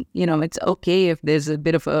 It's okay if there's a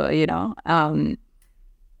bit of a,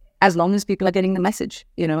 as long as people are getting the message,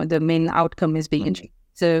 the main outcome is being achieved.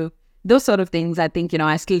 So those sort of things, I think,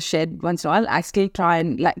 I still shed once in a while. I still try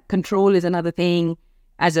and control is another thing.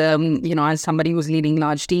 As as somebody who's leading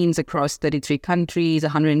large teams across 33 countries,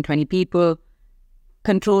 120 people,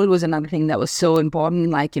 control was another thing that was so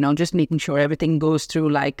important. Just making sure everything goes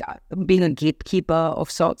through, being a gatekeeper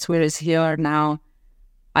of sorts. Whereas here now,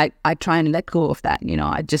 I try and let go of that.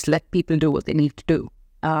 I just let people do what they need to do.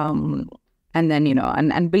 And then,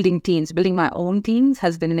 and building teams, building my own teams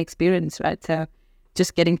has been an experience, right? So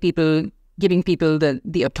just giving people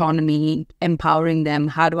the autonomy, empowering them.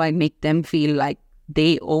 How do I make them feel like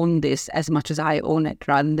they own this as much as I own it,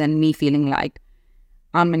 rather than me feeling like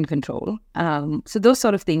I'm in control? So those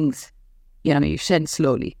sort of things, you shed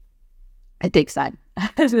slowly. It takes time.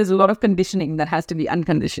 There's a lot of conditioning that has to be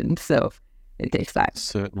unconditioned. So it takes time.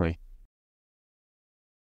 Certainly.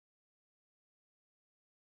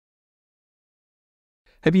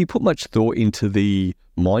 Have you put much thought into the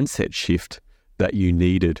mindset shift that you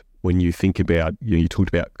needed when you think about, you talked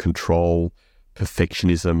about control,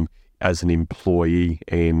 perfectionism as an employee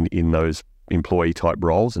and in those employee type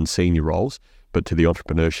roles and senior roles, but to the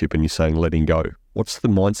entrepreneurship, and you're saying letting go. What's the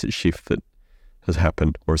mindset shift that has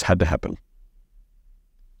happened or has had to happen?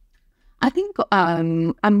 I think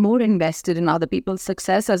I'm more invested in other people's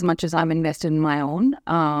success as much as I'm invested in my own.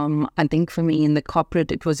 I think for me in the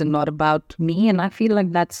corporate, it was a lot about me. And I feel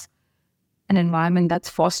like that's an environment that's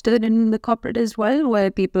fostered in the corporate as well,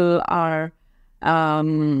 where people are,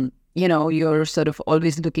 you're sort of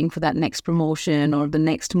always looking for that next promotion or the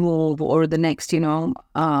next move or the next,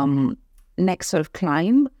 next sort of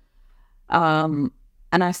climb.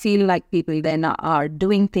 And I feel like people then are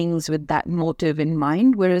doing things with that motive in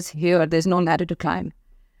mind, whereas here there's no ladder to climb.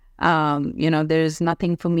 There's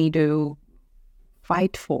nothing for me to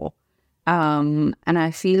fight for. And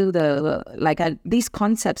I feel these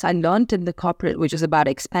concepts I learned in the corporate, which is about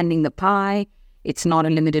expanding the pie. It's not a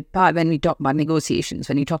limited pie. When we talk about negotiations,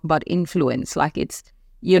 when you talk about influence,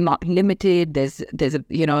 you're not limited.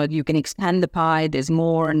 You can expand the pie. There's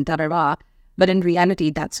more and da-da-da. But in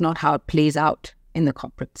reality, that's not how it plays out in the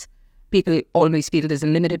corporates. People always feel there's a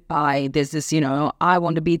limited pie. There's this, I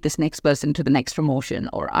want to beat this next person to the next promotion,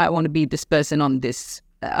 or I want to beat this person on this,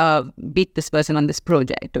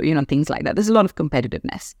 project, or, things like that. There's a lot of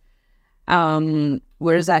competitiveness.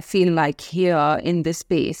 Whereas I feel like here in this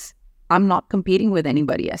space, I'm not competing with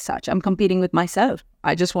anybody as such. I'm competing with myself.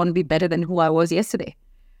 I just want to be better than who I was yesterday.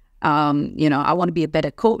 I want to be a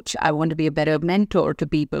better coach. I want to be a better mentor to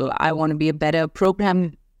people. I want to be a better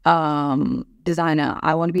program designer.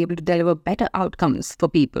 I want to be able to deliver better outcomes for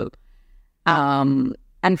people. And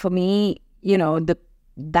for me, it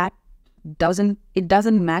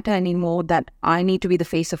doesn't matter anymore that I need to be the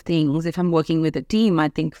face of things. If I'm working with a team, I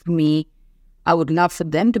think for me, I would love for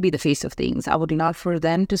them to be the face of things. I would love for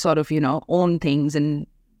them to sort of, own things and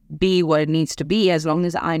be what it needs to be, as long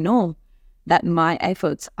as I know that my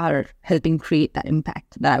efforts are helping create that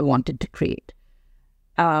impact that I wanted to create.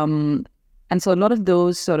 And so a lot of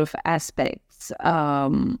those sort of aspects,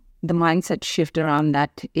 the mindset shift around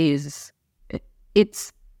that it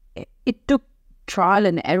took trial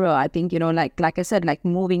and error. I think, like I said, like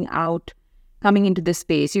moving out, coming into this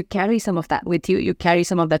space, you carry some of that with you. You carry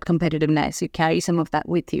some of that competitiveness. You carry some of that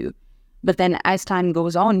with you. But then as time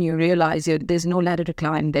goes on, you realize there's no ladder to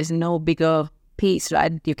climb. There's no bigger piece,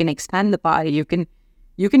 right? You can expand the pie. You can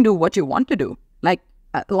do what you want to do. Like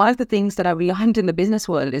one of the things that I've learned in the business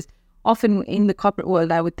world is often in the corporate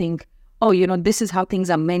world, I would think, this is how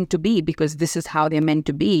things are meant to be because this is how they're meant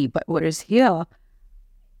to be. But whereas here,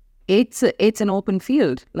 it's an open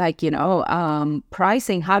field.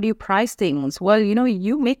 Pricing, how do you price things? Well,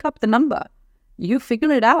 you make up the number. You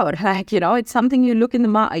figure it out. It's something you look in the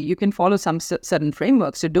market. You can follow some certain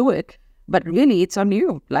frameworks to do it, but really it's on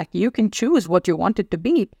you. You can choose what you want it to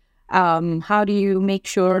be. How do you make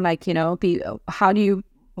sure,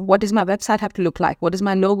 what does my website have to look like? What does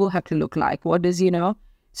my logo have to look like? What does,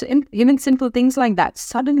 so even simple things like that.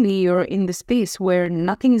 Suddenly you're in the space where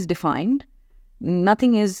nothing is defined.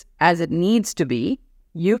 Nothing is as it needs to be.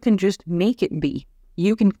 You can just make it be.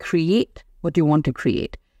 You can create what you want to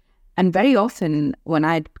create. And very often when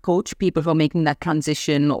I coach people for making that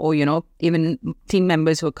transition, or, even team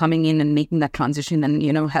members who are coming in and making that transition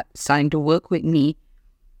and, starting to work with me,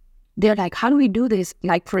 they're like, how do we do this?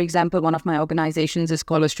 Like, for example, one of my organizations is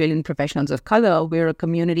called Australian Professionals of Colour. We're a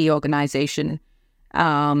community organization.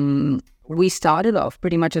 We started off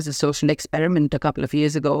pretty much as a social experiment a couple of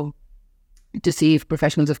years ago to see if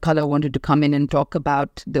professionals of colour wanted to come in and talk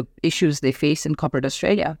about the issues they face in corporate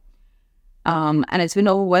Australia. And it's been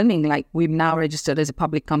overwhelming. We've now registered as a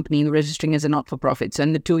public company, registering as a not-for-profit. So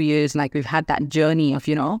in the 2 years, we've had that journey of,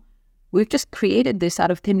 we've just created this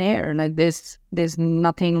out of thin air. There's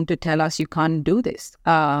nothing to tell us you can't do this,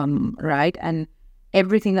 right? And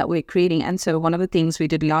everything that we're creating. And so one of the things we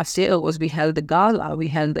did last year was we held the gala. We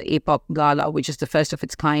held the APOC Gala, which is the first of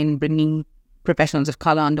its kind, bringing professionals of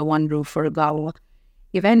colour under one roof for a gala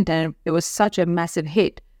event. And it was such a massive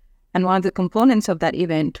hit. And one of the components of that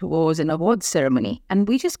event was an awards ceremony. And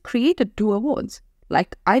we just created 2 awards.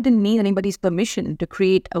 I didn't need anybody's permission to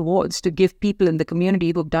create awards to give people in the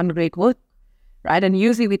community who've done great work, right? And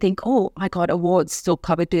usually we think, oh, I got awards, so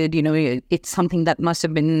coveted, it's something that must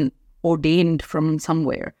have been ordained from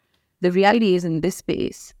somewhere. The reality is, in this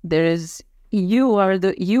space, you are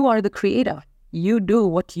the creator. You do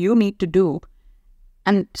what you need to do.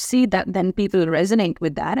 And see that then people resonate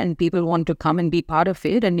with that, and people want to come and be part of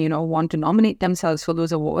it, and, want to nominate themselves for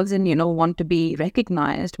those awards, and, want to be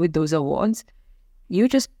recognized with those awards. We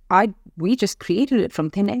just created it from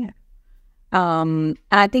thin air. And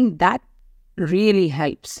I think that really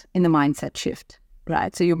helps in the mindset shift,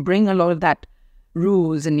 right? So you bring a lot of that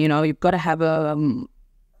rules, and, you've got to have a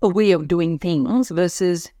way of doing things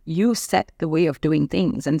versus you set the way of doing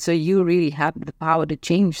things. And so you really have the power to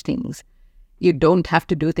change things. You don't have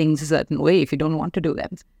to do things a certain way if you don't want to do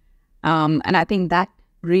them. And I think that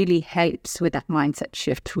really helps with that mindset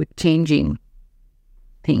shift, with changing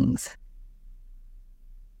things.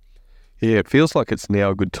 Yeah, it feels like it's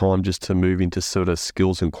now a good time just to move into sort of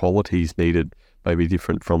skills and qualities needed, maybe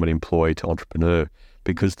different from an employee to entrepreneur,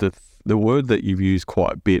 because the word that you've used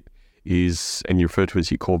quite a bit is, and you refer to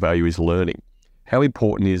as your core value, is learning. How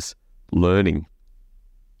important is learning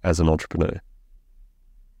as an entrepreneur?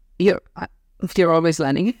 you're always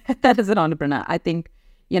learning as an entrepreneur. I think,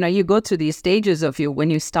 you go through these stages of when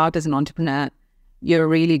you start as an entrepreneur, you're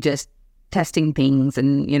really just testing things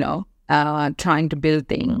and, trying to build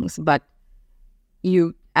things. But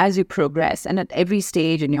as you progress, and at every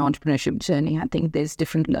stage in your entrepreneurship journey, I think there's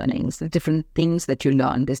different learnings, there's different things that you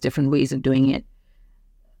learn, there's different ways of doing it.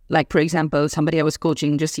 Like, for example, somebody I was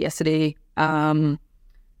coaching just yesterday,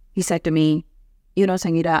 he said to me,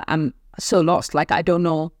 Sangeeta, I'm so lost. Like, I don't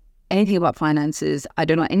know anything about finances. I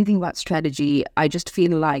don't know anything about strategy. I just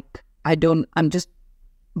feel like I'm just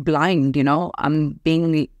blind, I'm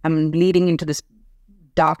leading into this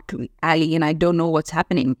dark alley and I don't know what's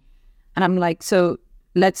happening. And I'm like, so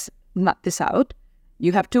let's nut this out.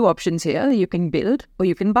 You have two options here. You can build or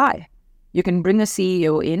you can buy. You can bring a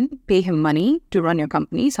CEO in, pay him money to run your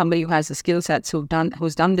company, somebody who has the skill sets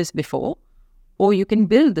who's done this before, or you can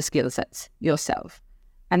build the skill sets yourself.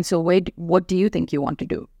 And so what do you think you want to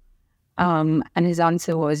do? And his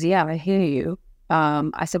answer was, yeah, I hear you.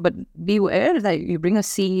 I said, but beware that you bring a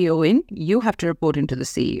CEO in, you have to report into the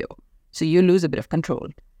CEO. So you lose a bit of control.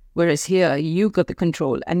 Whereas here, you got the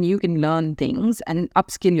control and you can learn things and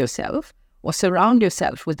upskill yourself or surround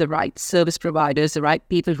yourself with the right service providers, the right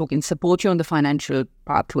people who can support you on the financial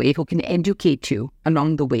pathway, who can educate you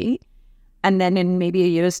along the way. And then in maybe a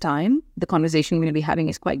year's time, the conversation we're going to be having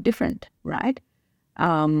is quite different, right?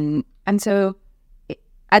 And so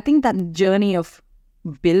I think that journey of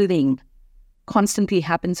building constantly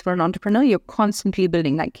happens for an entrepreneur. You're constantly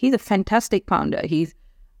building. Like, he's a fantastic founder. He's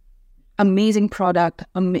amazing product.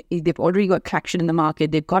 They've already got traction in the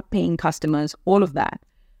market. They've got paying customers, all of that.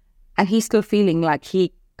 And he's still feeling like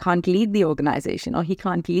he can't lead the organization or he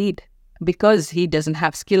can't lead because he doesn't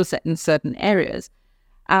have skill set in certain areas.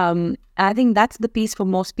 I think that's the piece for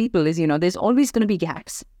most people is, there's always going to be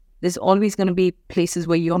gaps. There's always going to be places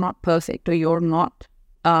where you're not perfect or you're not,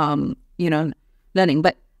 learning.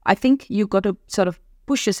 But I think you've got to sort of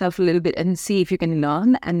push yourself a little bit and see if you can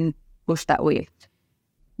learn and push that way.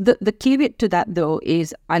 The caveat to that, though,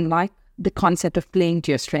 is I like the concept of playing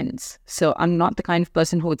to your strengths. So I'm not the kind of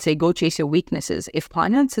person who would say, go chase your weaknesses. If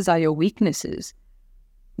finances are your weaknesses,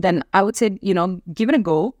 then I would say, give it a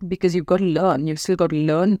go because you've got to learn. You've still got to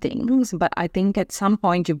learn things. But I think at some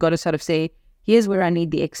point you've got to sort of say, here's where I need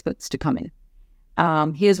the experts to come in.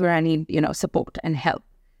 Here's where I need, support and help.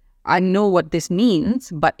 I know what this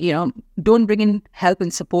means, but, don't bring in help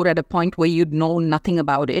and support at a point where you know nothing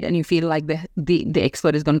about it and you feel like the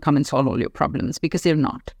expert is going to come and solve all your problems, because they're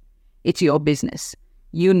not. It's your business.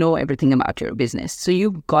 You know everything about your business. So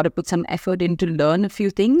you've got to put some effort in to learn a few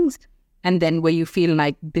things. And then where you feel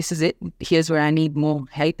like this is it, here's where I need more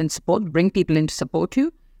help and support, bring people in to support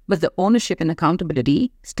you. But the ownership and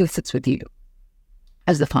accountability still sits with you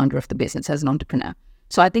as the founder of the business, as an entrepreneur.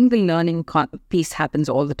 So I think the learning piece happens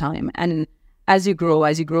all the time. And as you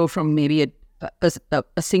grow from maybe a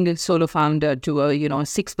single solo founder to a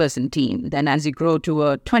 6-person team, then as you grow to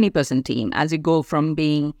a 20-person team, as you go from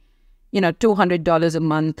being $200 a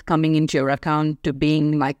month coming into your account to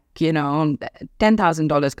being like,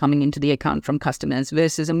 $10,000 coming into the account from customers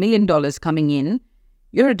versus $1 million coming in,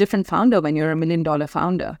 you're a different founder when you're a $1 million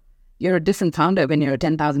founder. You're a different founder when you're a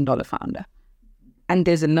 $10,000 founder. And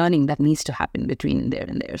there's a learning that needs to happen between there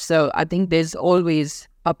and there. So I think there's always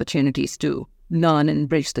opportunities to learn and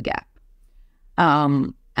bridge the gap.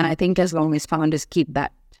 And I think as long as founders keep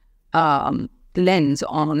that lens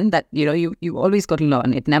on, that, you always got to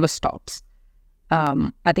learn. It never stops.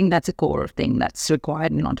 I think that's a core thing that's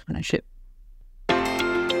required in entrepreneurship.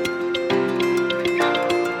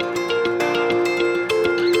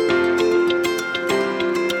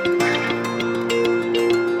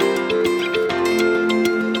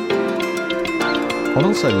 I'd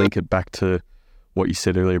also link it back to what you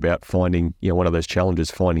said earlier about finding, one of those challenges,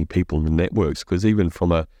 finding people in the networks, because even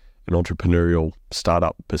from an entrepreneurial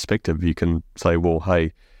startup perspective, you can say, well,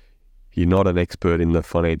 hey, you're not an expert in the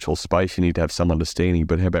financial space, you need to have some understanding,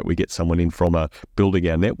 but how about we get someone in from building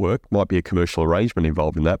our network? Might be a commercial arrangement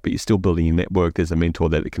involved in that, but you're still building your network. There's a mentor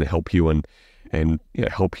that can help you and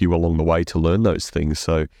help you along the way to learn those things.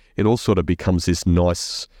 So it all sort of becomes this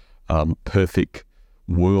nice, perfect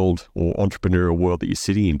world or entrepreneurial world that you're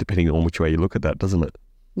sitting in, depending on which way you look at that, doesn't it?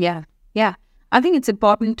 Yeah. I think it's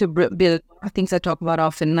important to build things I talk about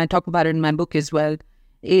often, and I talk about it in my book as well,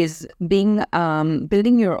 is being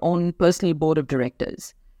building your own personal board of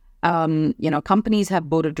directors. Companies have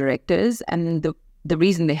board of directors, and the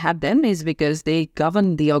reason they have them is because they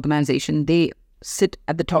govern the organization. They sit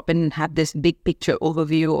at the top and have this big picture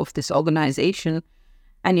overview of this organization.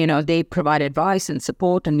 And, they provide advice and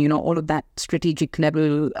support and, all of that strategic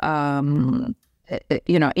level,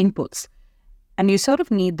 inputs. And you sort of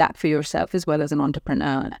need that for yourself as well as an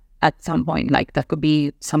entrepreneur at some point. Like that could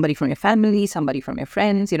be somebody from your family, somebody from your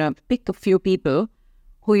friends, pick a few people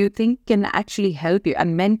who you think can actually help you,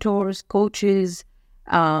 and mentors, coaches,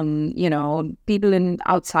 people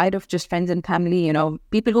outside of just friends and family,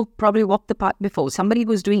 people who probably walked the path before, somebody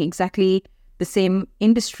who's doing exactly the same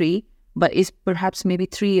industry, but is perhaps maybe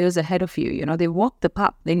 3 years ahead of you. They walk the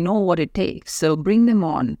path, they know what it takes. So bring them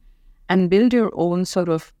on and build your own sort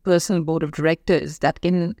of personal board of directors that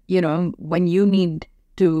can, when you need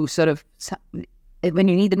to when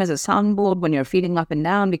you need them as a soundboard, when you're feeling up and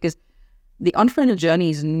down, because the entrepreneurial journey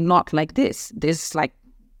is not like this. There's like,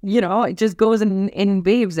 it just goes in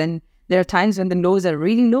waves, and there are times when the lows are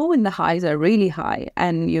really low and the highs are really high,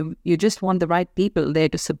 and you just want the right people there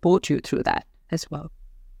to support you through that as well.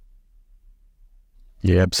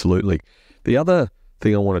 Yeah, absolutely. The other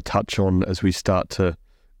thing I want to touch on as we start to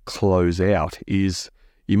close out is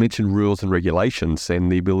you mentioned rules and regulations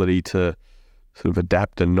and the ability to sort of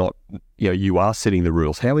adapt and not, you are setting the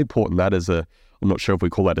rules. How important that is I'm not sure if we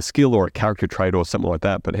call that a skill or a character trait or something like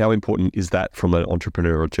that, but how important is that from an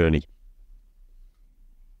entrepreneurial journey?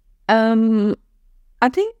 I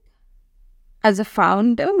think as a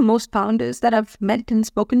founder, most founders that I've met and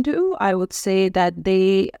spoken to, I would say that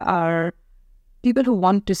they are people who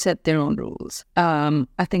want to set their own rules.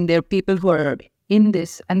 I think there are people who are in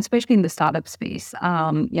this, and especially in the startup space,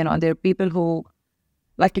 there are people who,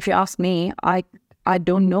 like if you ask me, I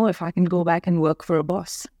don't know if I can go back and work for a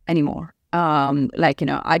boss anymore.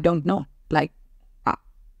 I don't know. Like,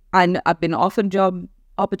 I've been offered job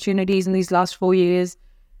opportunities in these last 4 years,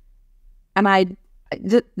 and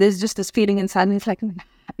there's just this feeling inside me. It's like,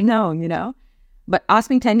 no. But ask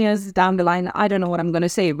me 10 years down the line, I don't know what I'm going to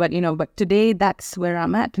say. But but today that's where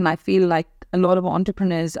I'm at, and I feel like a lot of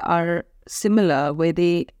entrepreneurs are similar, where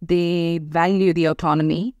they value the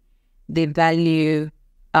autonomy, they value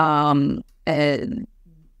the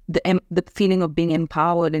feeling of being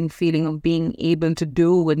empowered and feeling of being able to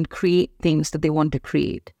do and create things that they want to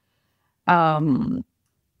create.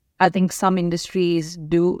 I think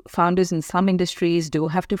founders in some industries do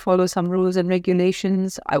have to follow some rules and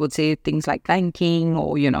regulations. I would say things like banking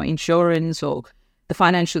or, insurance or the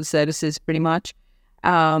financial services pretty much,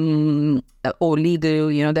 or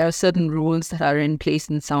legal. There are certain rules that are in place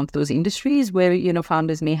in some of those industries where,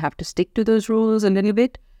 founders may have to stick to those rules a little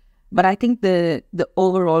bit. But I think the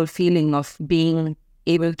overall feeling of being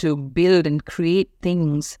able to build and create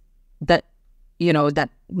things that, that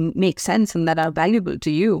make sense and that are valuable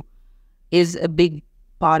to you is a big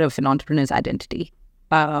part of an entrepreneur's identity.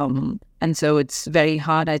 And so it's very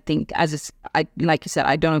hard, I think, like you said,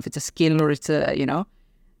 I don't know if it's a skill or it's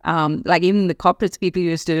like even the corporates people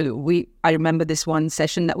used to, I remember this one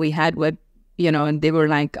session that we had where, and they were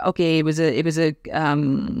like, okay, it was a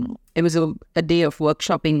day of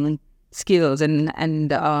workshopping skills and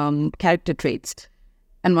character traits.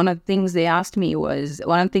 And one of the things they asked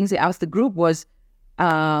the group was,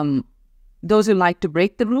 those who like to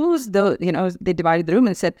break the rules, they divided the room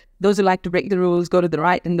and said, those who like to break the rules, go to the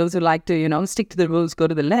right, and those who like to, stick to the rules, go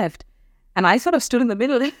to the left. And I sort of stood in the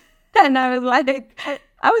middle and I was like,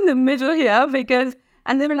 I'm in the middle here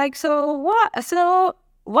and they were like, so what? So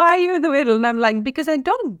why are you in the middle? And I'm like, because I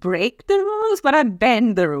don't break the rules, but I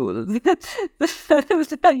bend the rules.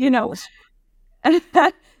 And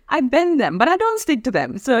I bend them, but I don't stick to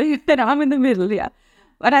them. So I'm in the middle, yeah.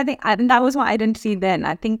 But I think that was my identity then.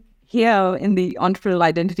 I think here in the entrepreneurial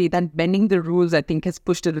identity, that bending the rules, I think, has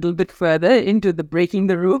pushed a little bit further into the breaking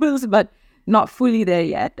the rules, but not fully there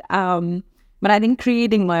yet. But I think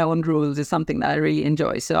creating my own rules is something that I really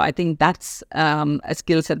enjoy. So I think that's a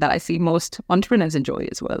skill set that I see most entrepreneurs enjoy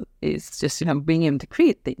as well, is just, being able to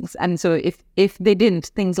create things. And so if they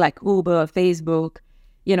didn't, things like Uber, Facebook,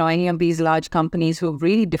 any of these large companies who have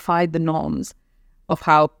really defied the norms of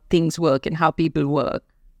how things work and how people work,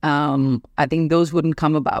 I think those wouldn't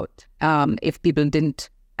come about if people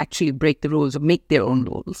didn't actually break the rules or make their own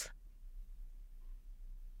rules.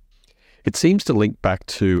 It seems to link back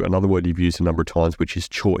to another word you've used a number of times, which is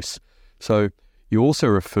choice. So you also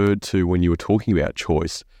referred to, when you were talking about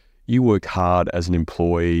choice, you work hard as an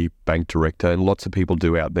employee, bank director, and lots of people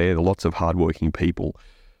do out there. There are lots of hardworking people.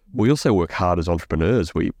 We also work hard as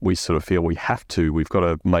entrepreneurs. We sort of feel we have to. We've got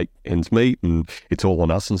to make ends meet and it's all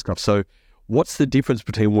on us and stuff. So what's the difference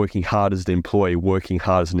between working hard as an employee, working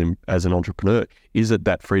hard as an entrepreneur? Is it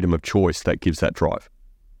that freedom of choice that gives that drive?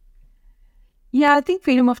 Yeah, I think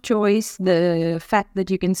freedom of choice, the fact that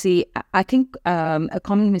you can see, I think a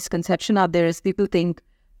common misconception out there is people think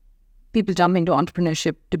people jump into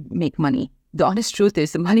entrepreneurship to make money. The honest truth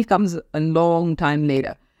is the money comes a long time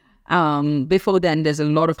later. Before then, there's a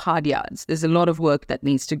lot of hard yards. There's a lot of work that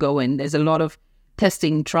needs to go in. There's a lot of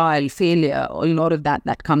testing, trial, failure, a lot of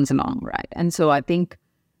that comes along, right? And so I think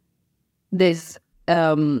there's,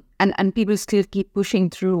 and people still keep pushing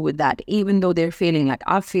through with that, even though they're failing. Like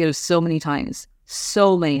I've failed so many times.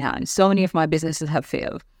 So many of my businesses have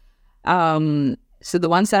failed. So the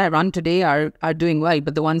ones that I run today are doing well,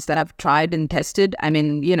 but the ones that I've tried and tested, I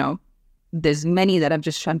mean, there's many that I've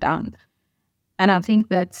just shut down. And I think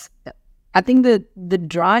the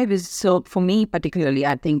drive is, so for me particularly,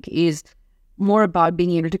 I think is more about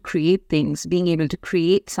being able to create things, being able to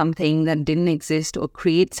create something that didn't exist, or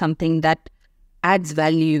create something that adds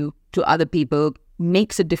value to other people,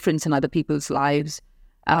 makes a difference in other people's lives.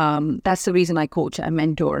 That's the reason I coach, I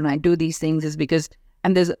mentor, and I do these things, is because,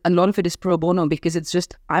 and there's a lot of it is pro bono, because it's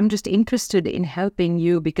just, I'm just interested in helping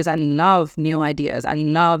you because I love new ideas. I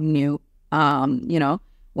love new,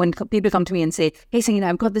 when people come to me and say, hey, Sangeeta,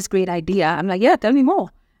 I've got this great idea. I'm like, yeah, tell me more.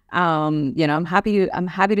 I'm happy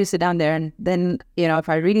to sit down there, and then, if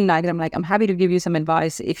I really like it, I'm like, I'm happy to give you some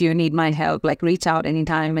advice if you need my help, like reach out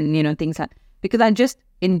anytime, and, things like, because I just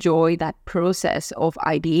enjoy that process of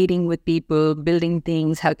ideating with people, building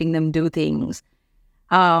things, helping them do things,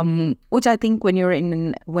 which I think when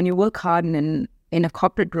you work hard in a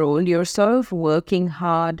corporate role, you're sort of working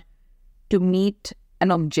hard to meet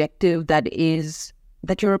an objective that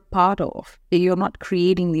you're a part of. You're not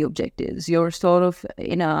creating the objectives. You're sort of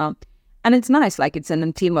and it's nice, like it's in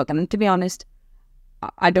a teamwork. And to be honest,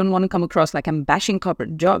 I don't want to come across like I'm bashing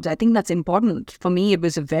corporate jobs. I think that's important. For me, it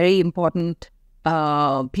was a very important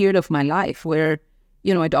period of my life where,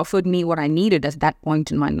 it offered me what I needed at that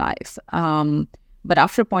point in my life. But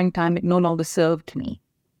after a point in time, it no longer served me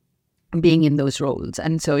being in those roles.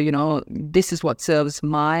 And so, this is what serves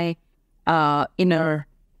my inner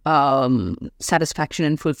satisfaction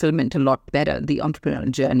and fulfillment a lot better, the entrepreneurial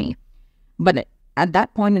journey. But at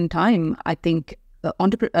that point in time, I think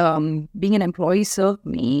being an employee served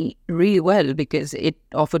me really well, because it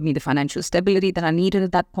offered me the financial stability that I needed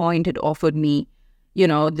at that point. It offered me,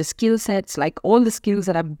 the skill sets, like all the skills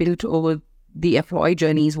that I've built over the employee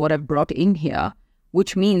journey is what I've brought in here,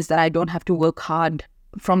 which means that I don't have to work hard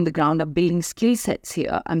from the ground up building skill sets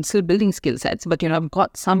here. I'm still building skill sets, but, I've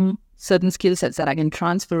got some certain skill sets that I can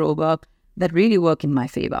transfer over that really work in my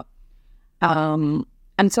favor. And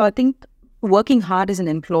so I think working hard as an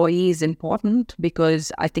employee is important,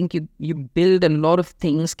 because I think you build a lot of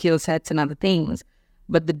things, skill sets and other things.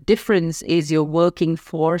 But the difference is you're working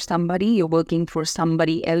for somebody, you're working for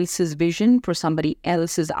somebody else's vision, for somebody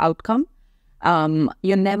else's outcome.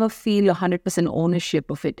 You never feel 100% ownership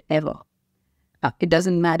of it ever. It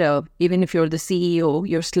doesn't matter, even if you're the CEO,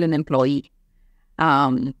 you're still an employee.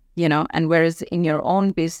 And whereas in your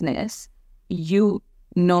own business, you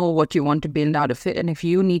know what you want to build out of it. And if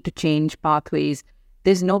you need to change pathways,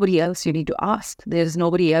 there's nobody else you need to ask. There's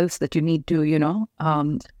nobody else that you need to,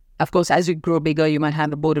 of course, as you grow bigger, you might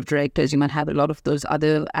have a board of directors, you might have a lot of those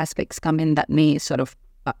other aspects come in that may sort of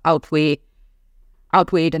outweigh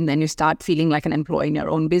it, and then you start feeling like an employee in your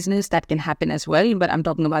own business. That can happen as well. But I'm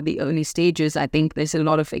talking about the early stages. I think there's a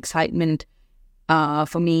lot of excitement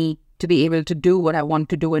for me to be able to do what I want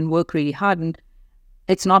to do and work really hard. And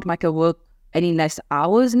it's not like I work any less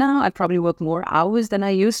hours now. I probably work more hours than I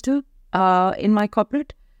used to in my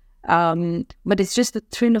corporate. But it's just the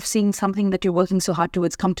thrill of seeing something that you're working so hard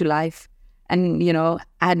towards come to life, and,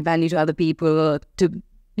 add value to other people, to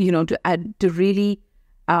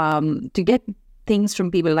get things from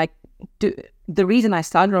people. Like, the reason I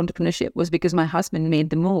started entrepreneurship was because my husband made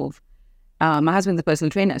the move. My husband's a personal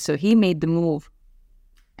trainer, so he made the move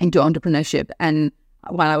into entrepreneurship. And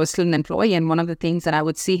while I was still an employee, and one of the things that I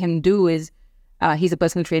would see him do is, he's a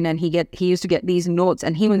personal trainer, and he used to get these notes,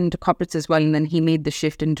 and he went into corporates as well, and then he made the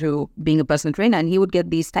shift into being a personal trainer, and he would get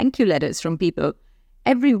these thank you letters from people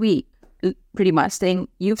every week, pretty much saying,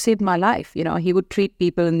 you've saved my life. He would treat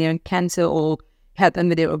people in their cancer or help them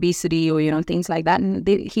with their obesity or, things like that. And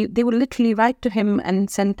they would literally write to him and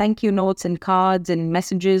send thank you notes and cards and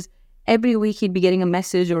messages. Every week he'd be getting a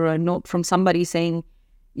message or a note from somebody saying,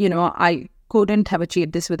 I couldn't have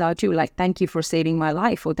achieved this without you. Like, thank you for saving my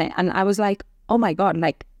life. And I was like, oh my God,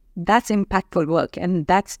 like, that's impactful work. And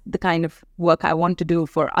that's the kind of work I want to do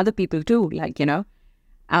for other people too. Like, and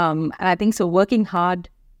I think so working hard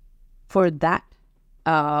for that,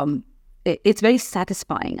 it's very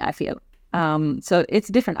satisfying, I feel. So it's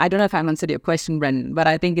different. I don't know if I answered your question, Brendan, but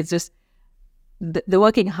I think it's just the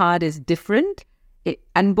working hard is different,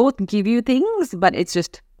 and both give you things, but it's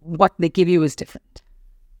just what they give you is different.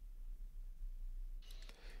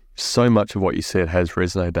 So much of what you said has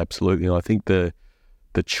resonated absolutely. And I think the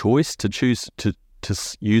choice to choose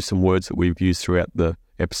use some words that we've used throughout the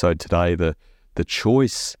episode today, the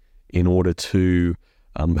choice in order to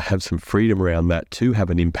have some freedom around that to have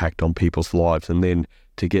an impact on people's lives, and then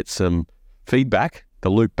to get some feedback, the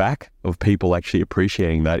loop back of people actually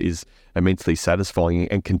appreciating that is immensely satisfying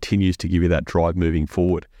and continues to give you that drive moving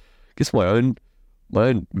forward. I guess my own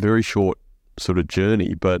very short sort of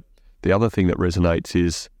journey, but the other thing that resonates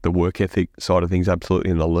is the work ethic side of things,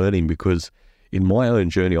 absolutely, and the learning, because in my own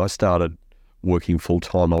journey, I started working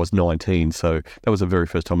full-time. I was 19, so that was the very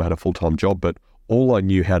first time I had a full-time job, but all I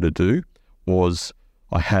knew how to do was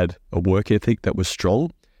I had a work ethic that was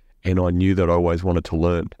strong, and I knew that I always wanted to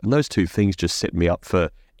learn. And those two things just set me up for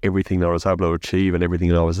everything that I was able to achieve and everything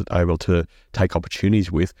that I was able to take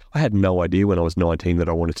opportunities with. I had no idea when I was 19 that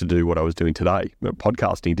I wanted to do what I was doing today.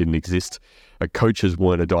 Podcasting didn't exist. Coaches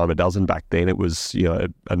weren't a dime a dozen back then. It was,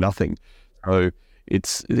 a nothing. So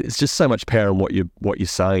it's just so much power in what you're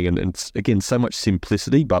saying, and it's, again, so much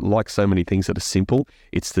simplicity, but like so many things that are simple,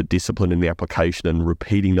 it's the discipline in the application and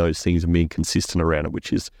repeating those things and being consistent around it,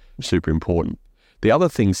 which is super important. The other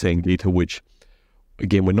thing, Sangeeta, which,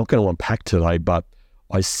 again, we're not going to unpack today, but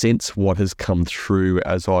I sense what has come through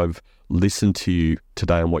as I've listened to you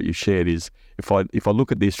today and what you've shared is, if I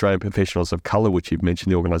look at the Australian Professionals of Colour, which you've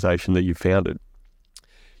mentioned, the organisation that you founded,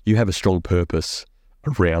 you have a strong purpose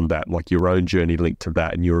around that, like your own journey linked to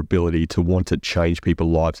that, and your ability to want to change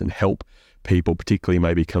people's lives and help people, particularly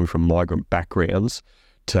maybe coming from migrant backgrounds,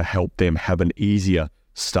 to help them have an easier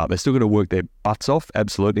start. They're still going to work their butts off,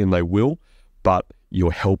 absolutely, and they will, but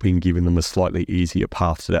you're helping, giving them a slightly easier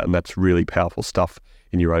path to that, and that's really powerful stuff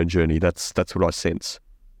in your own journey. That's what I sense.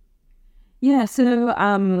 Yeah,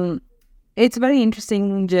 so it's a very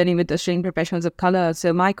interesting journey with Australian Professionals of Colour.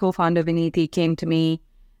 So my co-founder Viniti came to me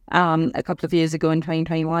a couple of years ago in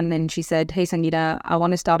 2021, and she said, "Hey Sangeeta, I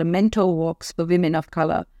want to start a mentor walks for women of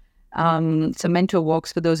colour." So mentor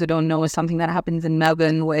walks, for those who don't know, is something that happens in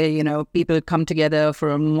Melbourne where, people come together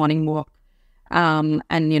for a morning walk. And,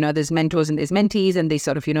 there's mentors and there's mentees, and they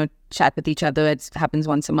sort of, chat with each other. It happens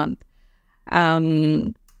once a month.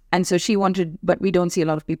 And so she wanted, but we don't see a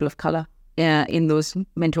lot of people of colour in those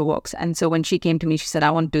mentor walks. And so when she came to me, she said,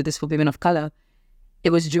 "I want to do this for women of colour." It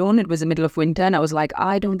was June, it was the middle of winter, and I was like,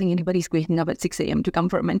 I don't think anybody's waking up at 6 a.m. to come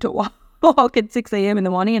for a mentor walk at 6 a.m. in the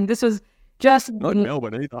morning. And this was just... Not in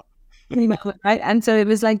Melbourne either. Right? And so it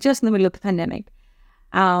was like just in the middle of the pandemic.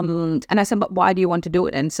 And I said, "But why do you want to do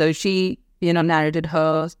it?" And so she, narrated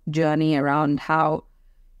her journey around how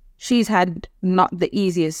she's had not the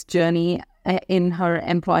easiest journey in her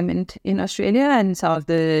employment in Australia, and some of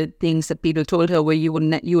the things that people told her were you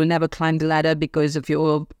will never climb the ladder because of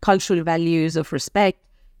your cultural values of respect.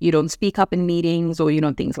 You don't speak up in meetings, or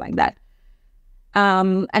things like that.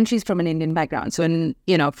 And she's from an Indian background, so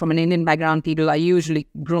from an Indian background, people are usually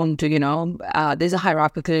grown to there's a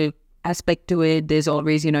hierarchical aspect to it. There's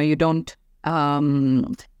always you don't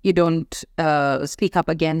speak up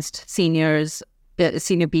against senior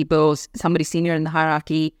people, somebody senior in the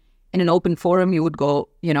hierarchy. In an open forum, you would go,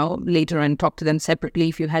 later and talk to them separately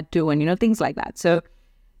if you had to, and, things like that. So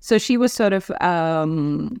she was sort of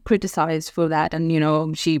criticized for that.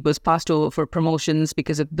 And, she was passed over for promotions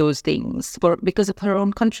because of those things, because of her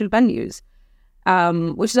own cultural values,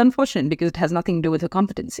 which is unfortunate because it has nothing to do with her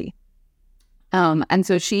competency. And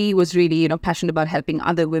so she was really, passionate about helping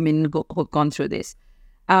other women who've gone through this.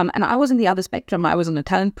 And I was in the other spectrum. I was on a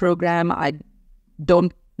talent program. I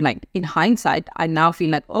don't, in hindsight, I now feel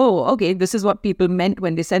like, oh, okay, this is what people meant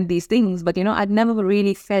when they said these things. But, I'd never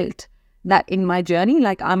really felt that in my journey.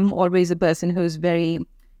 Like, I'm always a person who's very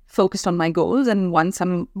focused on my goals. And once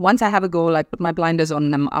I have a goal, I put my blinders on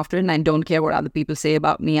them after, and I don't care what other people say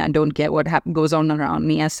about me. I don't care what goes on around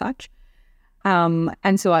me as such.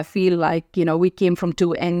 And so I feel like, we came from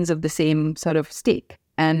two ends of the same sort of stick.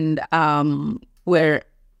 And where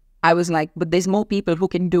I was like, but there's more people who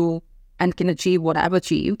can do and can achieve what I've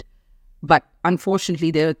achieved. But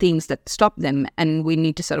unfortunately, there are things that stop them, and we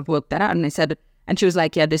need to sort of work that out. And I said, and she was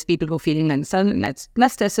like, yeah, there's people who are feeling like, so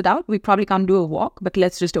let's test it out. We probably can't do a walk, but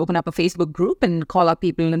let's just open up a Facebook group and call our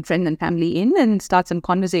people and friends and family in and start some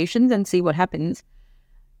conversations and see what happens.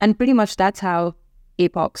 And pretty much that's how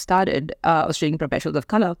APOC started, Australian Professionals of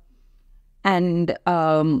Colour. And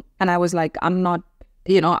I was like, I'm not,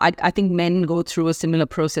 I think men go through a similar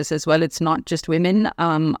process as well. It's not just women.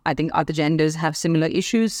 I think other genders have similar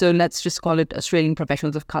issues. So let's just call it Australian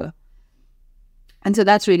Professionals of Colour. And so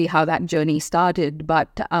that's really how that journey started.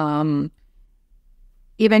 But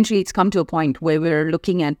eventually it's come to a point where we're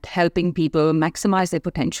looking at helping people maximize their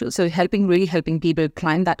potential. So helping people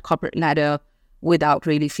climb that corporate ladder without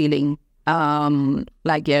really feeling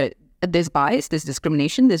like there's bias, there's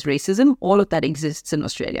discrimination, there's racism. All of that exists in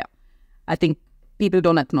Australia. I think people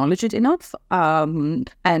don't acknowledge it enough.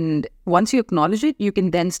 And once you acknowledge it, you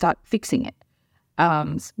can then start fixing it.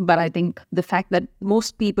 But I think the fact that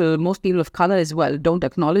most people of color as well, don't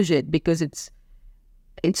acknowledge it because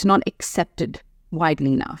it's not accepted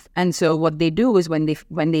widely enough. And so what they do is when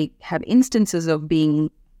they have instances of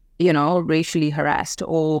being, racially harassed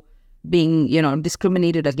or being,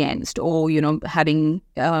 discriminated against or, having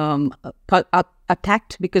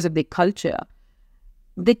attacked because of their culture,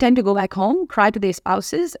 they tend to go back home, cry to their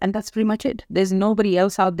spouses, and that's pretty much it. There's nobody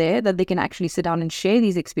else out there that they can actually sit down and share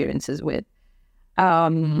these experiences with.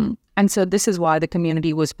 And so this is why the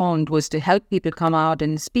community was formed, was to help people come out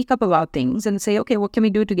and speak up about things and say, okay, what can we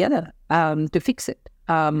do together to fix it?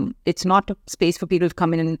 It's not a space for people to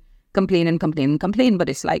come in and complain, but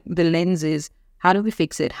it's like the lens is, how do we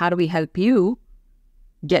fix it? How do we help you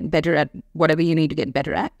get better at whatever you need to get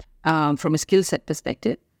better at from a skill set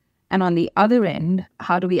perspective? And on the other end,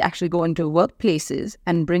 how do we actually go into workplaces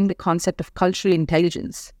and bring the concept of cultural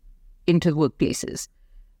intelligence into workplaces?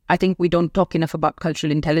 I think we don't talk enough about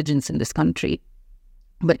cultural intelligence in this country,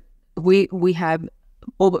 but we have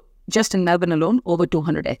just in Melbourne alone, over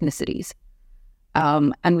 200 ethnicities.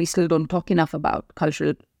 And we still don't talk enough about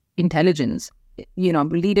cultural intelligence.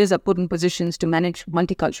 Leaders are put in positions to manage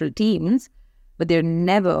multicultural teams, but they're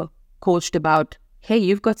never coached about, hey,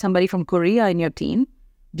 you've got somebody from Korea in your team.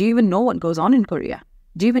 Do you even know what goes on in Korea?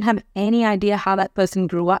 Do you even have any idea how that person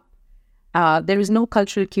grew up? There is no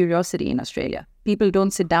cultural curiosity in Australia. People don't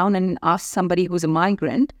sit down and ask somebody who's a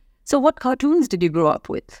migrant, so what cartoons did you grow up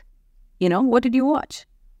with? What did you watch?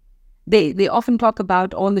 They often talk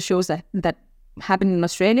about all the shows that happen in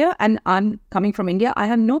Australia, and I'm coming from India. I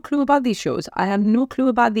have no clue about these shows. I have no clue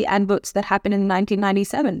about the adverts that happened in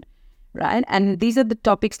 1997, right? And these are the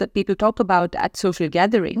topics that people talk about at social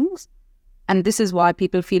gatherings. And this is why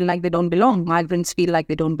people feel like they don't belong. Migrants feel like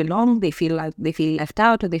they don't belong. They feel like they feel left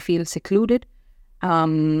out or they feel secluded.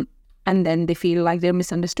 And then they feel like they're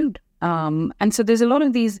misunderstood. And so there's a lot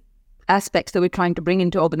of these aspects that we're trying to bring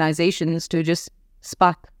into organizations to just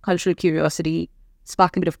spark cultural curiosity,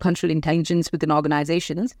 spark a bit of cultural intelligence within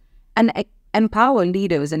organizations, and empower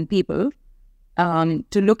leaders and people to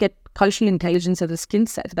look at cultural intelligence as a skill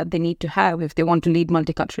set that they need to have if they want to lead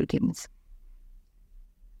multicultural teams.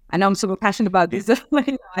 I know I'm super passionate about this.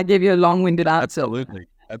 I gave you a long-winded answer.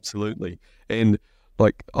 Absolutely. And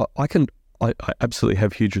I absolutely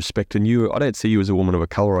have huge respect in you. I don't see you as a woman of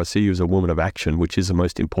color. I see you as a woman of action, which is the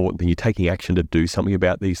most important thing. You're taking action to do something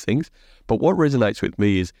about these things. But what resonates with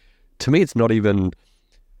me is, to me, it's not even,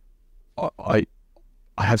 I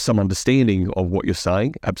have some understanding of what you're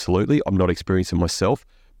saying. Absolutely. I'm not experiencing myself,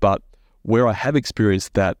 but where I have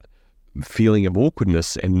experienced that feeling of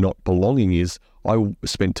awkwardness and not belonging is, I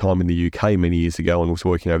spent time in the UK many years ago and was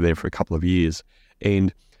working over there for a couple of years.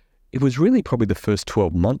 And it was really probably the first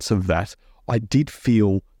 12 months of that, I did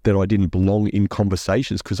feel that I didn't belong in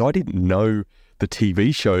conversations because I didn't know the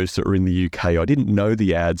TV shows that were in the UK. I didn't know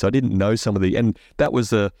the ads. I didn't know some of and that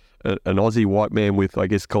was an Aussie white man with, I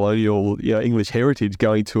guess, colonial English heritage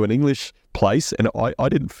going to an English place. And I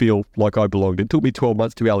didn't feel like I belonged. It took me 12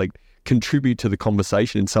 months to be able to contribute to the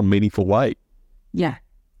conversation in some meaningful way. Yeah.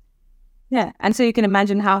 Yeah. And so you can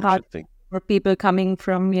imagine how hard for people coming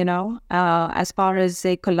from, as far as,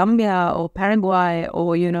 say, Colombia or Paraguay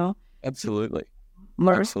or, Absolutely.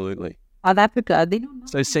 Absolutely. South Africa. They don't know.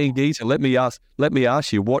 So, Sangeeta, let me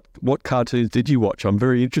ask you, what cartoons did you watch? I'm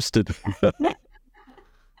very interested.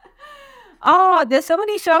 Oh, there's so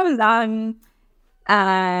many shows. The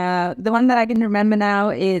one that I can remember now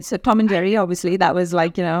is Tom and Jerry. Obviously, that was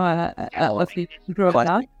a few grew up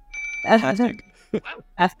now. Fantastic.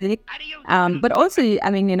 But also,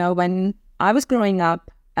 when I was growing up,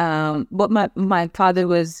 but my father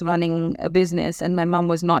was running a business and my mom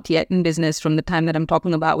was not yet in business from the time that I'm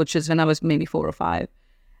talking about, which is when I was maybe 4 or 5.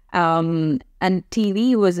 And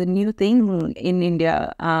TV was a new thing in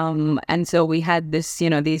India. And so we had this,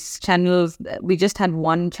 these channels. We just had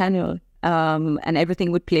one channel and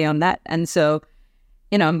everything would play on that. And so,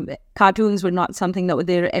 cartoons were not something that were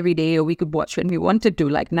there every day or we could watch when we wanted to.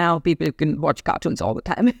 Like now people can watch cartoons all the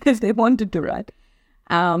time if they wanted to, right?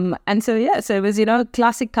 And so, so it was,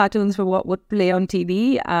 classic cartoons for what would play on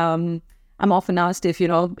TV. I'm often asked if,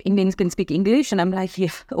 Indians can speak English. And I'm like,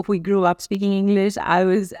 yeah, we grew up speaking English. I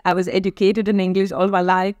was educated in English all my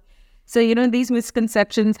life. So, these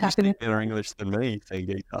misconceptions happen. You speak better English than me,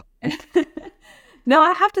 Sangeeta. No,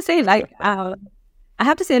 I have to say,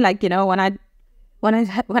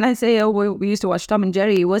 when I say, oh, we used to watch Tom and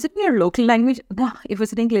Jerry, was it in your local language? No, it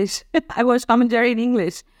was in English. I watched Tom and Jerry in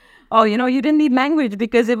English. oh, you didn't need language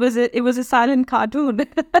because it was a silent cartoon,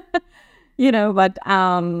 but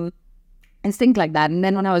and things like that. And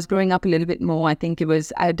then when I was growing up a little bit more, I think it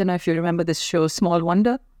was, I don't know if you remember this show, Small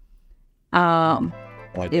Wonder. I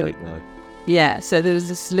don't know. Yeah, so there was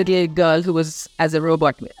this little girl who was as a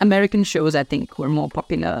robot. American shows, I think, were more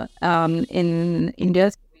popular in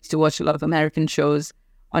India. We used to watch a lot of American shows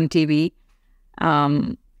on TV.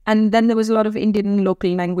 And then there was a lot of Indian local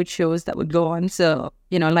language shows that would go on. So,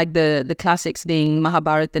 like the classics being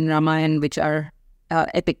Mahabharata and Ramayana, which are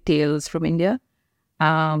epic tales from India.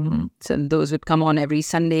 So those would come on every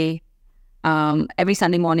Sunday. Every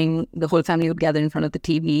Sunday morning, the whole family would gather in front of the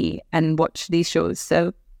TV and watch these shows.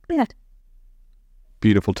 So, yeah.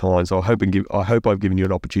 Beautiful times. I hope I've given you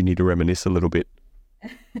an opportunity to reminisce a little bit.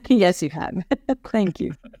 Yes, you have. Thank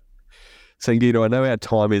you. Sangeeta, I know our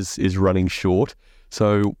time is running short.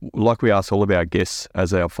 So like we ask all of our guests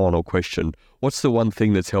as our final question, what's the one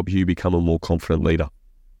thing that's helped you become a more confident leader?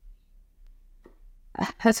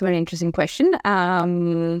 That's a very interesting question.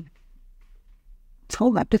 I'll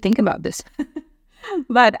have to think about this.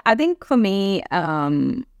 But I think for me,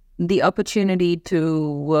 the opportunity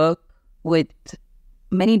to work with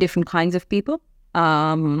many different kinds of people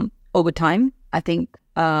over time, I think,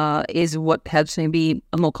 is what helps me be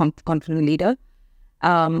a more confident leader.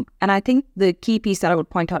 And I think the key piece that I would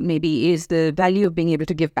point out maybe is the value of being able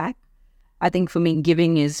to give back. I think for me,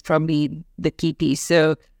 giving is probably the key piece.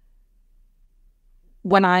 So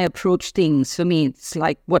when I approach things, for me, it's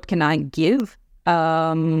like, what can I give?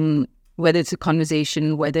 Whether it's a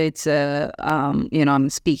conversation, whether it's I'm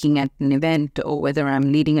speaking at an event, or whether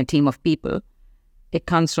I'm leading a team of people, it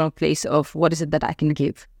comes from a place of what is it that I can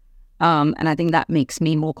give? And I think that makes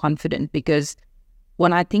me more confident, because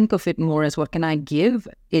when I think of it more as what can I give,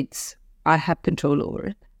 it's I have control over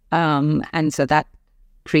it. And so that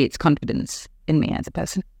creates confidence in me as a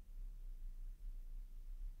person.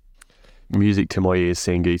 Music to my ears,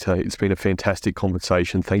 Sangeeta. It's been a fantastic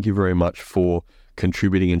conversation. Thank you very much for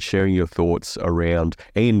contributing and sharing your thoughts around,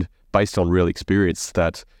 and based on real experience,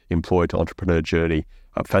 that employee to entrepreneur journey.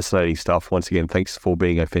 Fascinating stuff. Once again, thanks for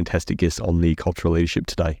being a fantastic guest on the Cultural Leadership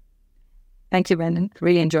today. Thank you, Brandon.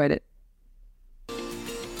 Really enjoyed it.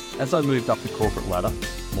 As I moved up the corporate ladder,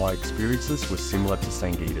 my experiences were similar to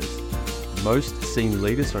Sangeeta's. Most senior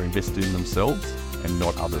leaders are invested in themselves and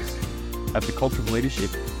not others. At the Cultural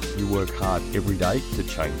Leadership, you work hard every day to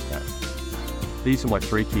change that. These are my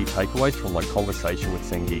 3 key takeaways from my conversation with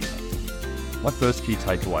Sangeeta. My first key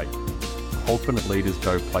takeaway: confident leaders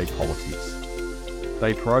don't play politics.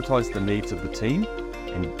 They prioritise the needs of the team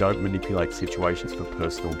and don't manipulate situations for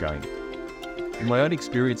personal gain. In my own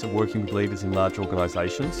experience of working with leaders in large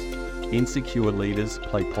organisations, insecure leaders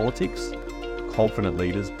play politics, confident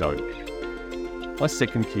leaders don't. My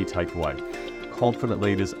second key takeaway: confident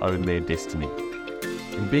leaders own their destiny.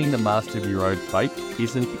 And being the master of your own fate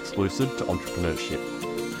isn't exclusive to entrepreneurship.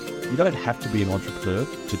 You don't have to be an entrepreneur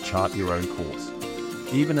to chart your own course.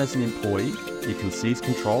 Even as an employee, you can seize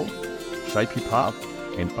control, shape your path,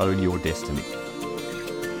 and own your destiny.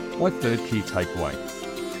 My third key takeaway: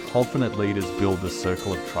 confident leaders build a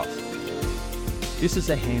circle of trust. This is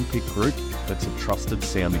a hand-picked group that's a trusted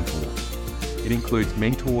sounding board. It includes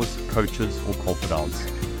mentors, coaches, or confidants,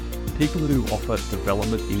 people who offer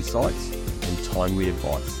development insights and timely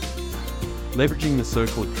advice. Leveraging the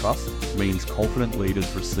circle of trust means confident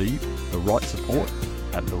leaders receive the right support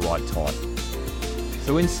at the right time.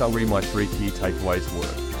 So in summary, my 3 key takeaways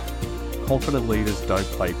were: confident leaders don't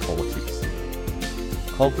play politics,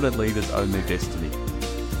 confident leaders own their destiny,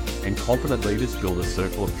 and confident leaders build a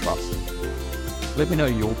circle of trust. Let me know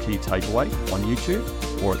your key takeaway on YouTube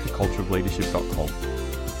or at thecultureofleadership.com.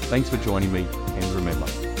 Thanks for joining me, and remember,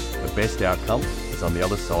 the best outcome is on the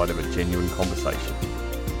other side of a genuine conversation.